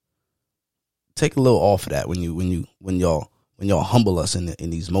 Take a little off of that when y'all humble us in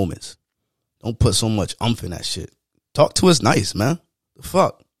these moments. Don't put so much umph in that shit. Talk to us nice, man. The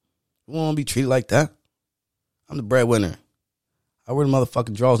fuck? We won't be treated like that. I'm the breadwinner. I wear the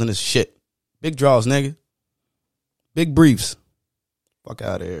motherfucking drawers in this shit. Big drawers, nigga. Big briefs. Fuck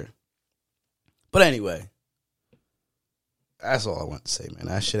out of here. But anyway, that's all I want to say, man.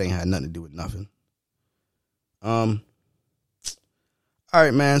 That shit ain't had nothing to do with nothing. All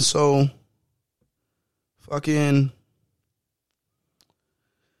right, man. So, fucking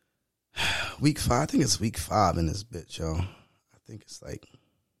week 5. I think it's week 5 in this bitch, yo. I think it's like,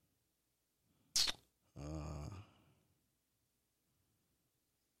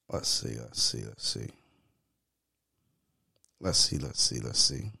 let's see.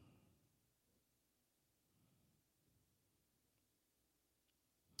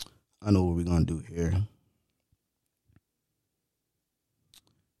 I know what we're gonna do here.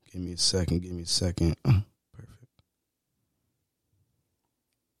 Give me a second. Perfect.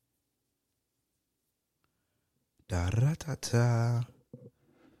 Da-da-da-da.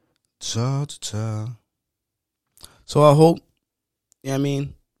 Ta-ta-ta. So I hope, you know what I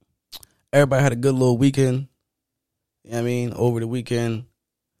mean, everybody had a good little weekend. You know what I mean? Over the weekend.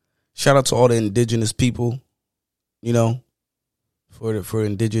 Shout out to all the indigenous people, you know, for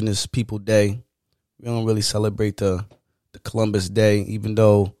Indigenous People Day. We don't really celebrate the Columbus Day, even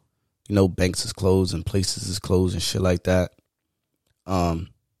though, you know, banks is closed and places is closed and shit like that.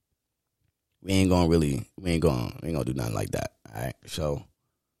 We ain't gonna do nothing like that. All right. So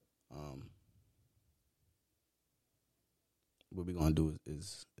what we gonna do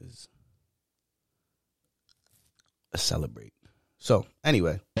is celebrate. So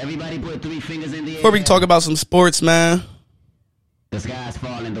anyway, everybody put 3 fingers in the air. Before we talk about some sports, man. The sky's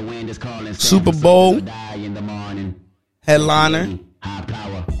falling, the wind is calling. Super Bowl die in the morning. Headliner, high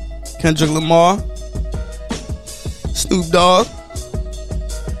power. Kendrick Lamar, Snoop Dogg,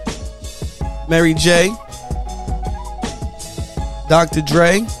 Mary J, Dr.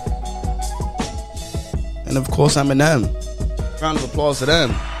 Dre, and of course Eminem. Round of applause to them.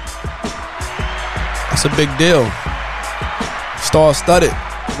 That's a big deal. Star-studded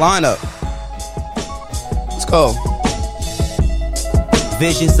lineup. Let's go.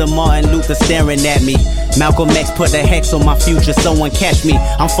 Visions of Martin Luther staring at me. Malcolm X put a hex on my future, someone catch me.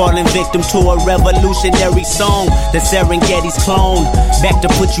 I'm falling victim to a revolutionary song. The Serengeti's clone. Back to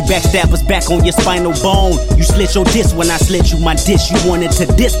put you backstabbers back on your spinal bone. You slit your disc when I slit you my dish. You wanted to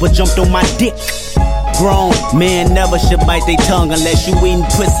diss but jumped on my dick. Grown man never should bite their tongue unless you eating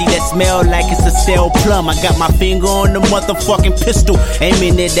pussy that smell like it's a stale plum. I got my finger on the motherfucking pistol,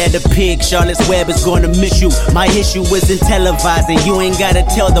 aiming it at the pig. Charlotte's Web is gonna miss you. My issue isn't televising. You ain't gotta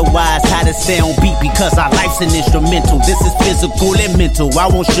tell the wise how to stay on beat because our life's an instrumental. This is physical and mental. I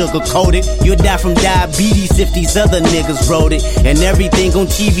won't sugarcoat it. You'll die from diabetes if these other niggas wrote it. And everything on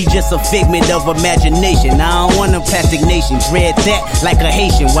TV just a figment of imagination. I don't want a plastic nation. Dread that like a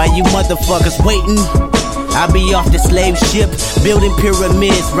Haitian. While you motherfuckers waiting, I be off the slave ship, building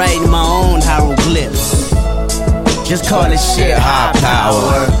pyramids, writing my own hieroglyphs. Just call it shit high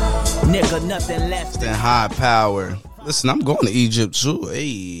power. Nigga, nothing less than high power. Listen, I'm going to Egypt too.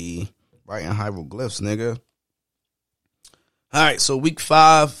 Hey, writing hieroglyphs, nigga. All right, so week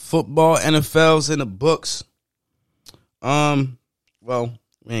 5 football, NFL's in the books. Well,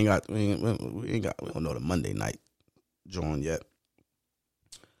 we don't know the Monday night joint yet.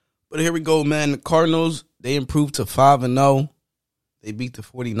 But here we go, man. The Cardinals, they improved to 5-0. They beat the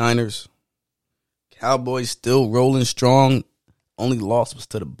 49ers. Cowboys still rolling strong. Only loss was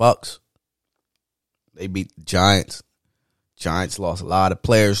to the Bucks. They beat the Giants. Giants lost a lot of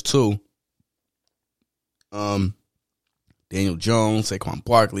players too. Daniel Jones, Saquon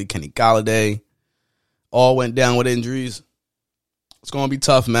Barkley, Kenny Golladay, all went down with injuries. It's gonna be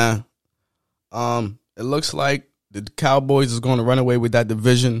tough, man. It looks like the Cowboys is going to run away with that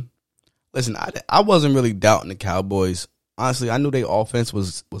division. Listen, I wasn't really doubting the Cowboys. Honestly, I knew their offense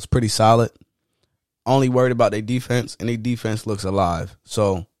was pretty solid. Only worried about their defense, and their defense looks alive.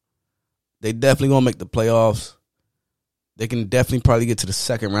 So they definitely gonna make the playoffs. They can definitely probably get to the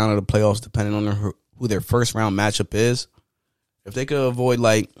second round of the playoffs, depending on who their first round matchup is. If they could avoid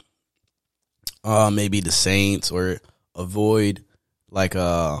maybe the Saints or avoid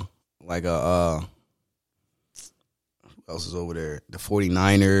who else is over there? The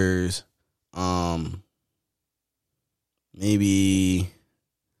 49ers. Maybe I'm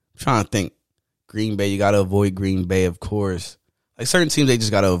trying to think. Green Bay, you gotta avoid Green Bay, of course. Like certain teams they just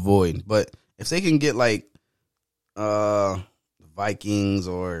gotta avoid. But if they can get the Vikings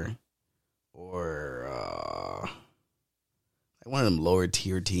or one of them lower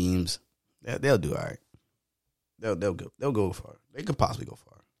tier teams, they'll do all right. They'll go far. They could possibly go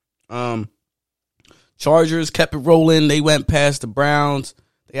far. Chargers kept it rolling. They went past the Browns.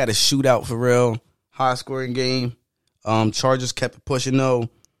 They had a shootout for real. High scoring game. Chargers kept it pushing though.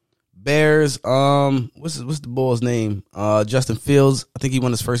 Bears, what's the Bulls' name? Justin Fields. I think he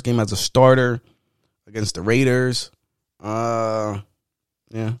won his first game as a starter against the Raiders. Yeah,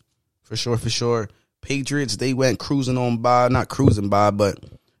 for sure. Patriots, they went cruising on by. Not cruising by, but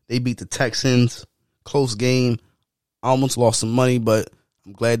they beat the Texans. Close game. I almost lost some money, but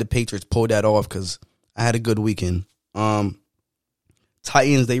I'm glad the Patriots pulled that off because I had a good weekend.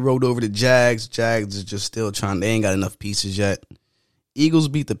 Titans, they rolled over the Jags. Jags is just still trying. They ain't got enough pieces yet. Eagles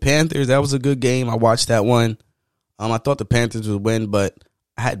beat the Panthers. That was a good game. I watched that one. I thought the Panthers would win, but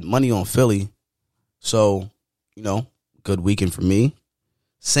I had money on Philly. So, good weekend for me.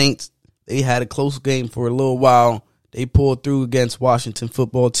 Saints, they had a close game for a little while. They pulled through against Washington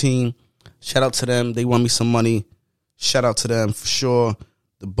football team. Shout out to them. They won me some money. Shout out to them for sure.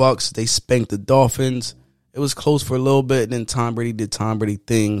 The Bucks, they spanked the Dolphins. It was close for a little bit, and then Tom Brady did Tom Brady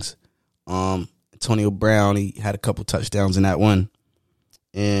things. Antonio Brown, he had a couple touchdowns in that one.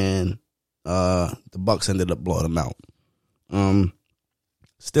 And the Bucks ended up blowing them out.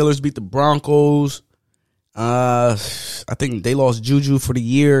 Steelers beat the Broncos. I think they lost Juju for the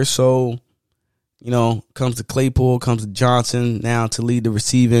year, so comes to Claypool, comes to Johnson now to lead the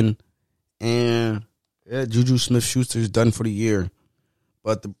receiving, and Juju Smith-Schuster's done for the year.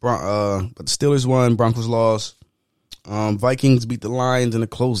 But the Steelers won, Broncos lost. Vikings beat the Lions in a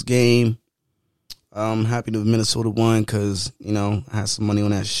close game. I'm happy that Minnesota won because, I had some money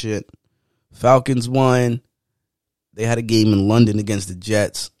on that shit. Falcons won. They had a game in London against the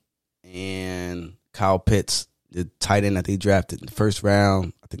Jets. And Kyle Pitts, the tight end that they drafted in the first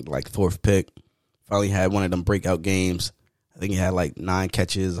round, I think fourth pick, finally had one of them breakout games. I think he had 9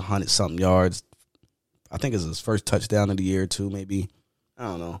 catches, 100-something yards. I think it's his first touchdown of the year, too, maybe. I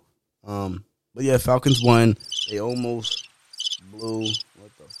don't know. But, yeah, Falcons won. They almost blew.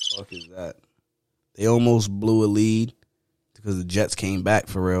 What the fuck is that? They almost blew a lead because the Jets came back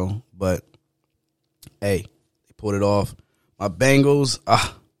for real. But, hey, they pulled it off. My Bengals,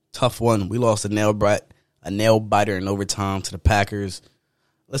 tough one. We lost a nail biter in overtime to the Packers.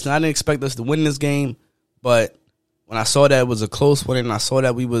 Listen, I didn't expect us to win this game, but when I saw that it was a close one and I saw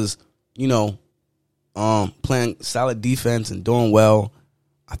that we was, playing solid defense and doing well,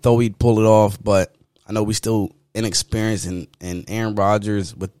 I thought we'd pull it off, but I know we still inexperienced and Aaron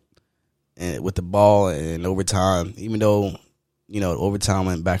Rodgers with the ball and overtime, even though, overtime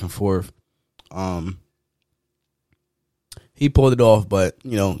went back and forth. He pulled it off, but,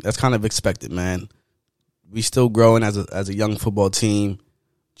 that's kind of expected, man. We still growing as a young football team.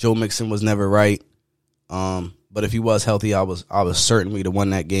 Joe Mixon was never right. But if he was healthy, I was certain we'd have won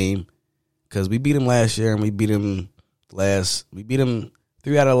that game because we beat him last year and we beat him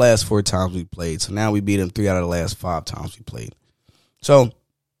 3 out of the last 4 times we played. So now we beat him 3 out of the last 5 times we played. So,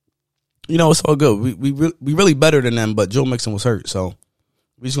 it's all good. We really better than them, but Joe Mixon was hurt. So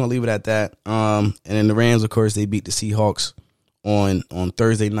we're just going to leave it at that. And then the Rams, of course, they beat the Seahawks on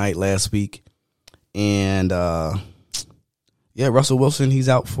Thursday night last week. And, Russell Wilson, he's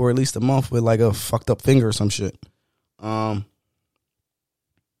out for at least a month with a fucked up finger or some shit. And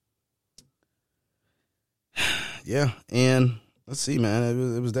let's see,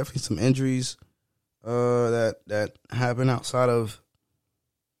 man. It was definitely some injuries that happened outside of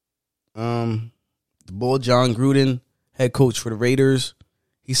the Bull. John Gruden, head coach for the Raiders,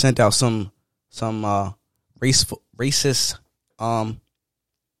 he sent out some racist,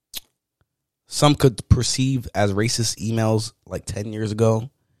 some could perceive as racist emails 10 years ago.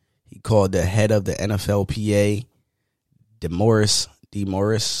 He called the head of the NFLPA,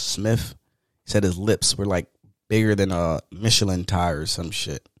 DeMaurice Smith. He said his lips were bigger than a Michelin tire or some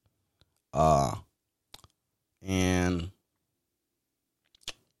shit. And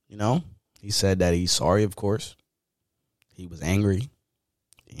He said that he's sorry, of course. He was angry,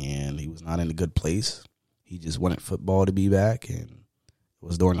 and he was not in a good place. He just wanted football to be back, and it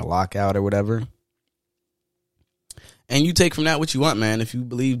was during the lockout or whatever. And you take from that what you want, man. If you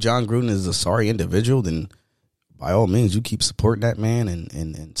believe John Gruden is a sorry individual, then by all means, you keep supporting that man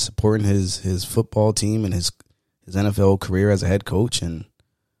and supporting his football team and his NFL career as a head coach and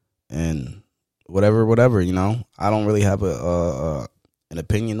whatever, you know. I don't really have an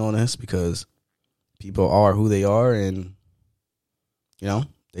opinion on this because people are who they are, and, you know,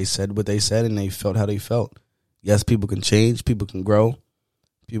 they said what they said and they felt how they felt. Yes, people can change, people can grow,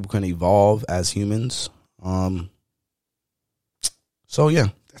 people can evolve as humans. So yeah,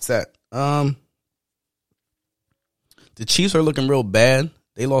 that's that. The Chiefs are looking real bad.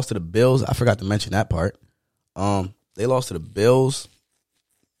 They lost to the Bills. I forgot to mention that part. They lost to the Bills.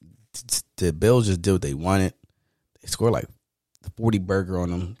 The Bills just did what they wanted. They scored like the 40 burger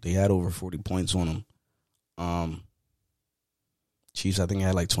on them. They had over 40 points on them. Chiefs, I think,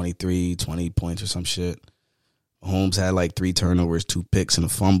 had like 20 points or some shit. Mahomes had like 3 turnovers, 2 picks, and a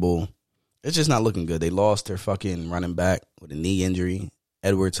fumble. It's just not looking good. They lost their fucking running back with a knee injury,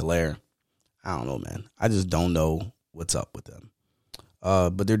 Edwards-Helaire. I don't know, man. I just don't know what's up with them.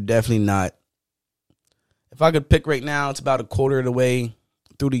 But they're definitely not. If I could pick right now, it's about a quarter of the way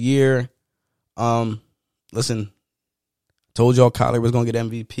through the year. Listen, told y'all Kyler was going to get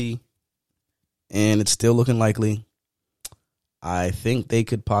MVP, and it's still looking likely. I think they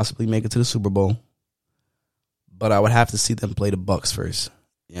could possibly make it to the Super Bowl, but I would have to see them play the Bucs first.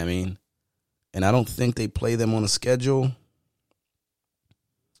 You know what I mean? And I don't think they play them on a schedule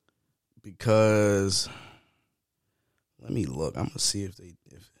because let me look. I'm gonna see if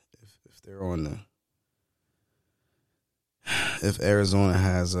they're on the if Arizona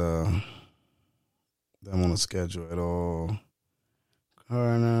has them on a schedule at all.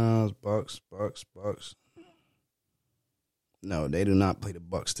 Cardinals, Bucs. No, they do not play the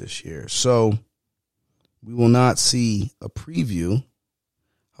Bucs this year. So we will not see a preview.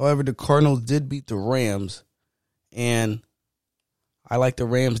 However, the Cardinals did beat the Rams, and I like the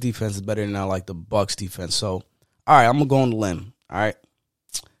Rams defense better than I like the Bucs defense. So, all right, I'm going to go on the limb. All right.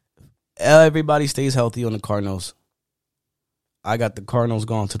 Everybody stays healthy on the Cardinals. I got the Cardinals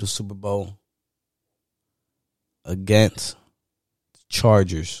going to the Super Bowl against the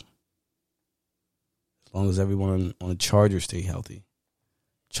Chargers. As long as everyone on the Chargers stay healthy.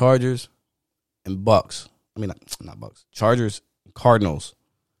 Chargers and Bucs. I mean, not Bucs. Chargers and Cardinals.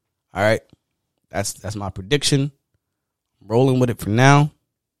 All right. That's my prediction. I'm rolling with it for now.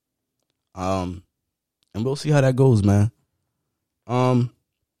 And we'll see how that goes, man. I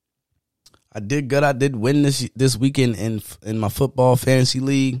did good. I did win this weekend in my football fantasy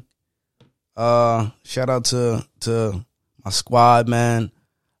league. Shout out to my squad, man.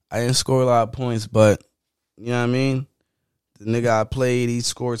 I didn't score a lot of points, but you know what I mean? The nigga I played, he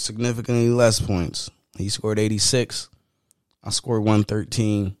scored significantly less points. He scored 86. I scored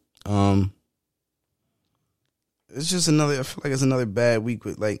 113. It's just I feel like it's another bad week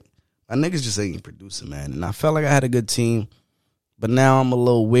with, like, my niggas just ain't producing, man. And I felt like I had a good team, but now I'm a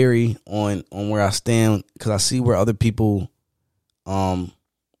little weary on where I stand because I see where other people, how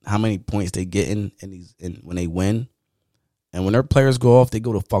many points they get in when they win. And when their players go off, they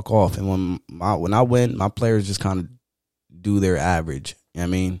go to fuck off. And when I win, my players just kind of do their average. You know what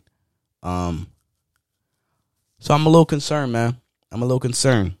I mean? So I'm a little concerned, man. I'm a little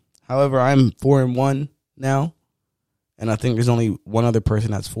concerned. However, I'm 4-1 now. And I think there's only one other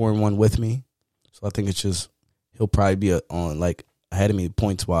person that's 4-1 with me. So I think it's just, he'll probably be on like ahead of me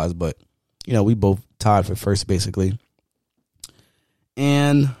points wise. But, you know, we both tied for first basically.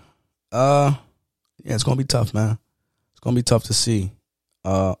 And, yeah, it's going to be tough, man. It's going to be tough to see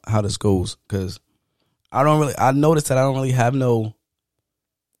how this goes. Because I noticed that I don't really have no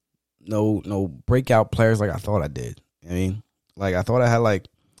breakout players like I thought I did. I mean, like I thought I had I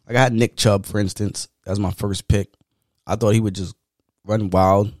had Nick Chubb, for instance. That was my first pick. I thought he would just run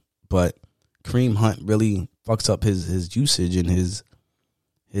wild, but Kareem Hunt really fucks up his usage and his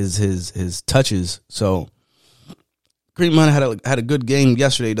touches. So Kareem Hunt had a good game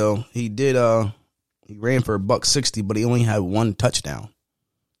yesterday though. He did he ran for $160, but he only had 1 touchdown.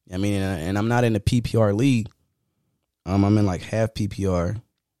 I mean, and I'm not in a PPR league. I'm in like half PPR.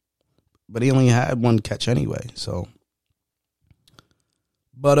 But he only had 1 catch anyway, so.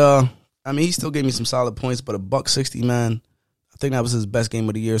 But I mean, he still gave me some solid points. But $160, man, I think that was his best game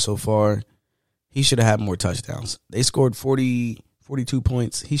of the year so far. He should have had more touchdowns. They scored 42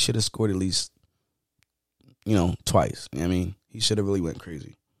 points. He should have scored at least, twice. I mean, he should have really went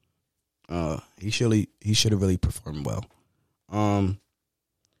crazy. He should have really performed well.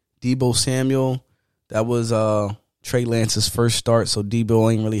 Debo Samuel. That was Trey Lance's first start, so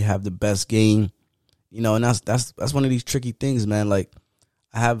Debo ain't really have the best game. You know, and that's one of these tricky things, man. Like,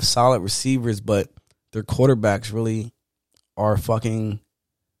 I have solid receivers, but their quarterbacks really are fucking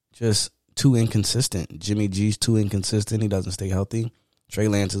just too inconsistent. Jimmy G's too inconsistent. He doesn't stay healthy. Trey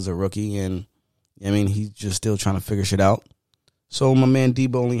Lance is a rookie, and I mean, he's just still trying to figure shit out. So my man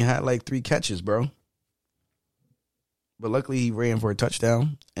Debo only had like 3 catches, bro. But luckily he ran for a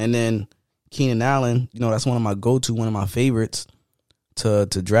touchdown. And then Keenan Allen, you know, that's one of my one of my favorites to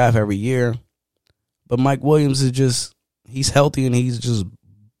draft every year. But Mike Williams is just, he's healthy and he's just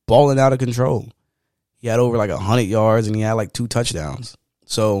balling out of control. He had over like 100 yards and he had like 2 touchdowns.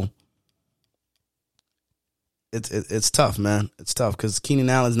 So it's tough, man. It's tough because Keenan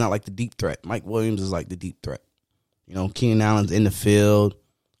Allen's not like the deep threat. Mike Williams is like the deep threat. You know, Keenan Allen's in the field,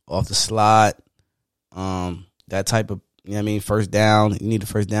 off the slot, that type of, you know what I mean, first down. You need a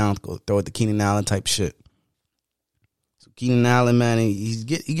first down, go throw it to Keenan Allen type shit. So Keenan Allen, man, he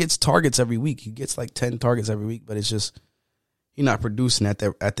gets targets every week. He gets like 10 targets every week, but it's just he's not producing at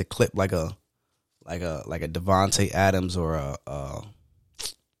the clip like a Devontae Adams or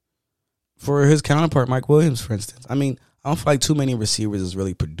for his counterpart Mike Williams, for instance. I mean, I don't feel like too many receivers is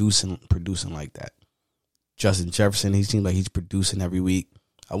really producing like that. Justin Jefferson, he seems like he's producing every week.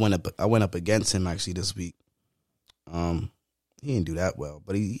 I went up against him actually this week. He didn't do that well,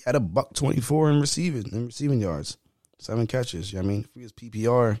 but he had $124 in receiving yards, 7 catches. You know what I mean, if he was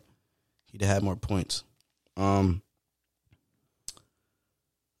PPR, he'd have had more points. Both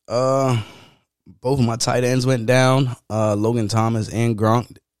of my tight ends went down. Logan Thomas and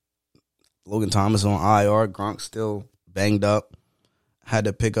Gronk. Logan Thomas on IR. Gronk still banged up. Had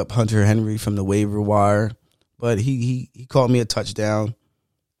to pick up Hunter Henry from the waiver wire, but he caught me a touchdown,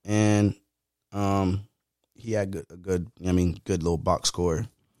 and he had a good little box score.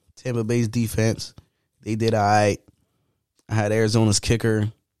 Tampa Bay's defense, they did all right. I had Arizona's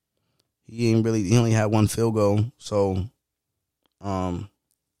kicker. He only had 1 field goal, so you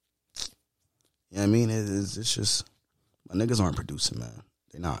know what I mean? It's just my niggas aren't producing, man.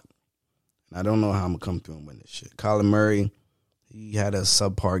 They're not. And I don't know how I'm gonna come through and win this shit. Kyler Murray, he had a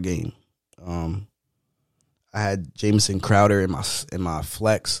subpar game. I had Jamison Crowder in my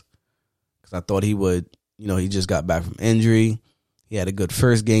flex because I thought he would. You know, he just got back from injury. He had a good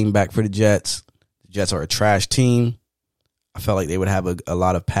first game back for the Jets. The Jets are a trash team. I felt like they would have a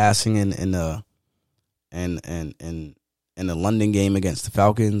lot of passing in the London game against the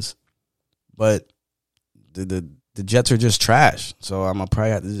Falcons, but the Jets are just trash. So I'm gonna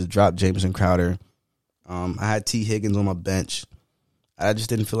probably have to just drop Jamison Crowder. I had T. Higgins on my bench. I just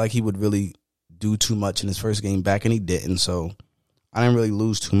didn't feel like he would really do too much in his first game back, and he didn't. So I didn't really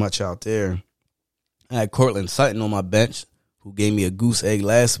lose too much out there. I had Cortland Sutton on my bench, who gave me a goose egg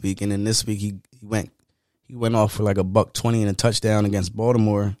last week, and then this week he went off for like $120 and a touchdown against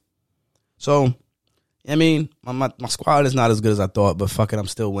Baltimore. So, I mean, my squad is not as good as I thought, but fuck it, I'm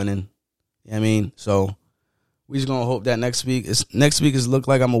still winning. You know what I mean? So we just gonna hope that next week is look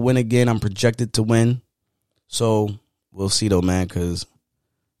like I'm gonna win again. I'm projected to win. So we'll see though, man, because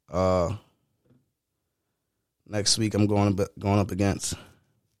next week I'm going up against.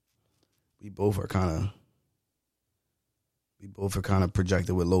 We both are kind of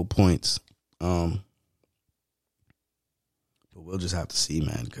projected with low points. But we'll just have to see,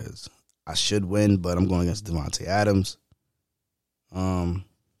 man, because I should win, but I'm going against Devontae Adams. But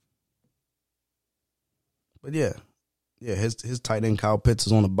yeah, his tight end Kyle Pitts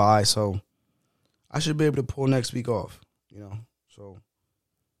is on the bye, so I should be able to pull next week off, you know. So,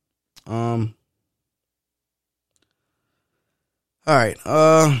 all right.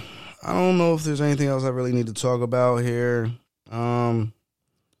 I don't know if there's anything else I really need to talk about here. As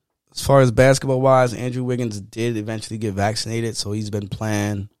far as basketball-wise, Andrew Wiggins did eventually get vaccinated, so he's been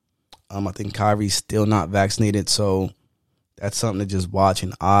playing. I think Kyrie's still not vaccinated, so that's something to just watch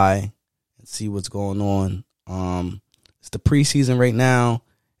and eye and see what's going on. It's the preseason right now.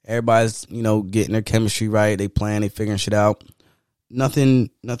 Everybody's, you know, getting their chemistry right. They playing, they figuring shit out.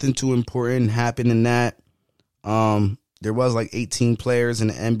 Nothing too important happened in that. There was like 18 players in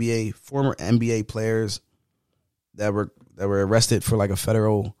the NBA, former NBA players that were arrested for like a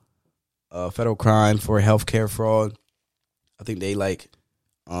federal crime for healthcare fraud. I think they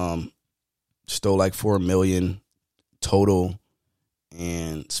stole like $4 million total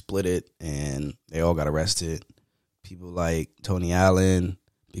and split it, and they all got arrested. People like Tony Allen,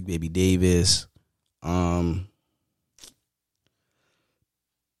 Big Baby Davis,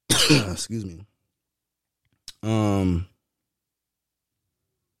 excuse me.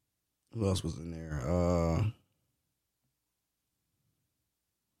 Who else was in there?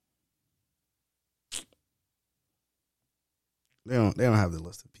 They don't have the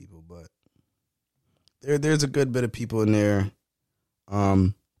list of people, but there's a good bit of people in there.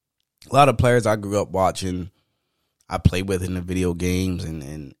 A lot of players I grew up watching, I played with in the video games,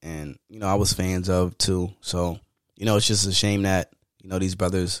 and you know, I was fans of too. So, you know, it's just a shame that, you know, these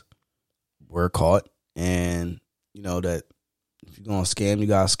brothers were caught, and you know that if you're gonna scam, you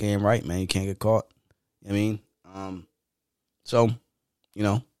gotta scam right, man. You can't get caught. You know what I mean, so, you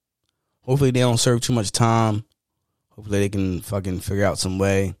know, hopefully they don't serve too much time. Hopefully they can fucking figure out some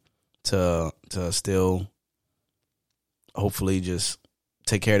way to still, hopefully, just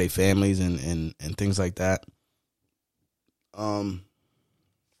take care of their families and things like that.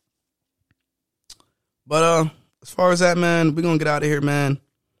 But as far as that, man, we're gonna get out of here, man.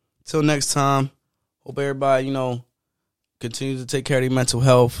 Till next time, hope everybody, you know, continues to take care of their mental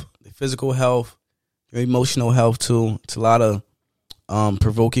health, their physical health, your emotional health too. It's a lot of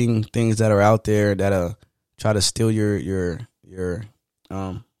provoking things that are out there that try to steal your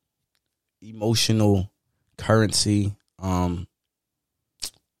emotional currency. And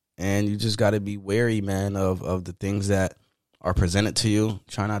you just got to be wary, man, of the things that are presented to you.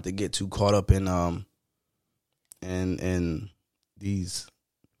 Try not to get too caught up in these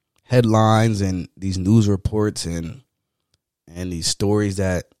headlines and these news reports and these stories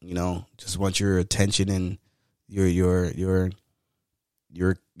that, you know, just want your attention and your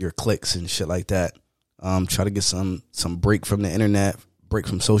clicks and shit like that. Try to get some break from the internet, break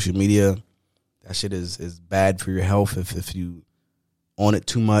from social media. That shit is bad for your health if you on it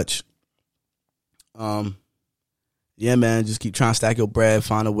too much. Yeah, man, just keep trying to stack your bread,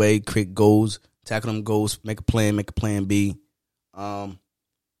 find a way, create goals, tackle them goals, make a plan B. And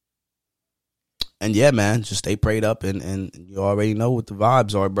yeah, man, just stay prayed up and you already know what the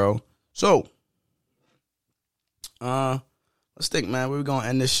vibes are, bro. So, let's think, man, what we gonna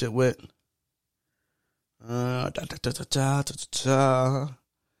end this shit with?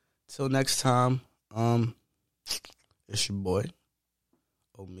 Till next time, it's your boy,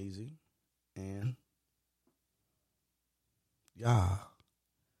 Omeezy, and yeah,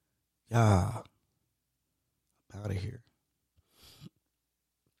 out of here.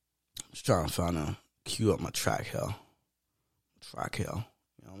 Just trying to find a cue up my track hill. You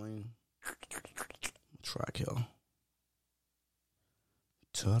know what I mean? Track hill.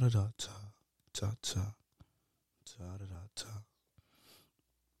 Ta da da ta ta ta ta da da ta.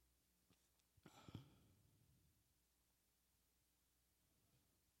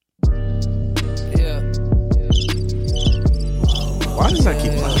 Yeah. Why does that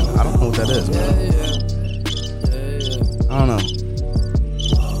keep playing? I don't know what that is, man. I don't know.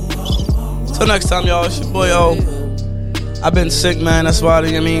 Till next time, y'all. It's your boy O. I've been sick, man. That's why,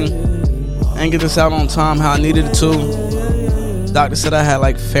 I mean, I ain't get this out on time how I needed it to. Doctor said I had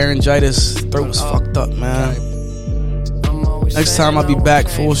like pharyngitis. Throat was fucked up, man. Next time I'll be back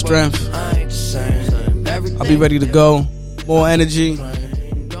full strength. I'll be ready to go. More energy.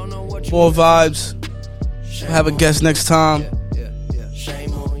 More vibes. We'll have a guest next time.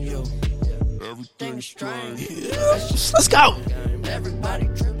 Let's go.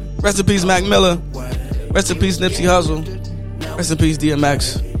 Rest in peace, Mac Miller. Rest in peace, Nipsey Hussle. Rest in peace,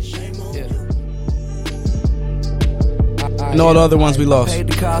 DMX. And all the other ones we lost. Paid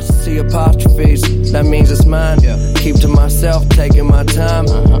the cost to see apostrophes. That means it's mine. Keep to myself, taking my time.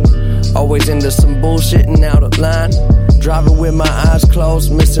 Always into some bullshitting out of line. Driving with my eyes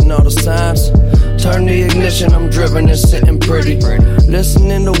closed, missing all the signs. Turn the ignition, I'm driven and sitting pretty.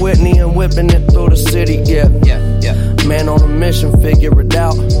 Listening to Whitney and whipping it through the city, yeah. Man on a mission, figure it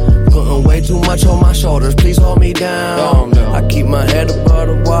out. Putting way too much on my shoulders, please hold me down. I keep my head above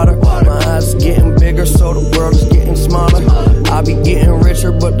the water. My eyes getting bigger, so the world is getting smaller. I be getting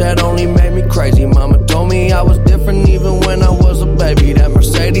richer, but that only made me crazy. Mama told me I was different even when I was a baby. That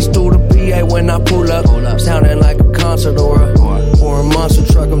Mercedes through the PA when I pull up. Sounding like a concert or a monster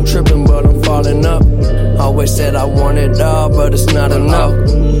truck. I'm tripping, but I'm falling up. Always said I want it all, but it's not enough.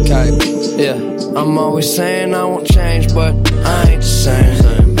 Okay, yeah. I'm always saying I won't change, but I ain't the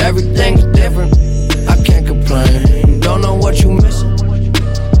same. Everything's different, I can't complain. Don't know what you missing.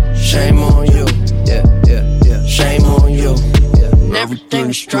 Shame on you, yeah. Shame on you.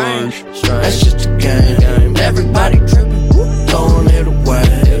 Everything's strange, that's just a game. Everybody tripping, throwing it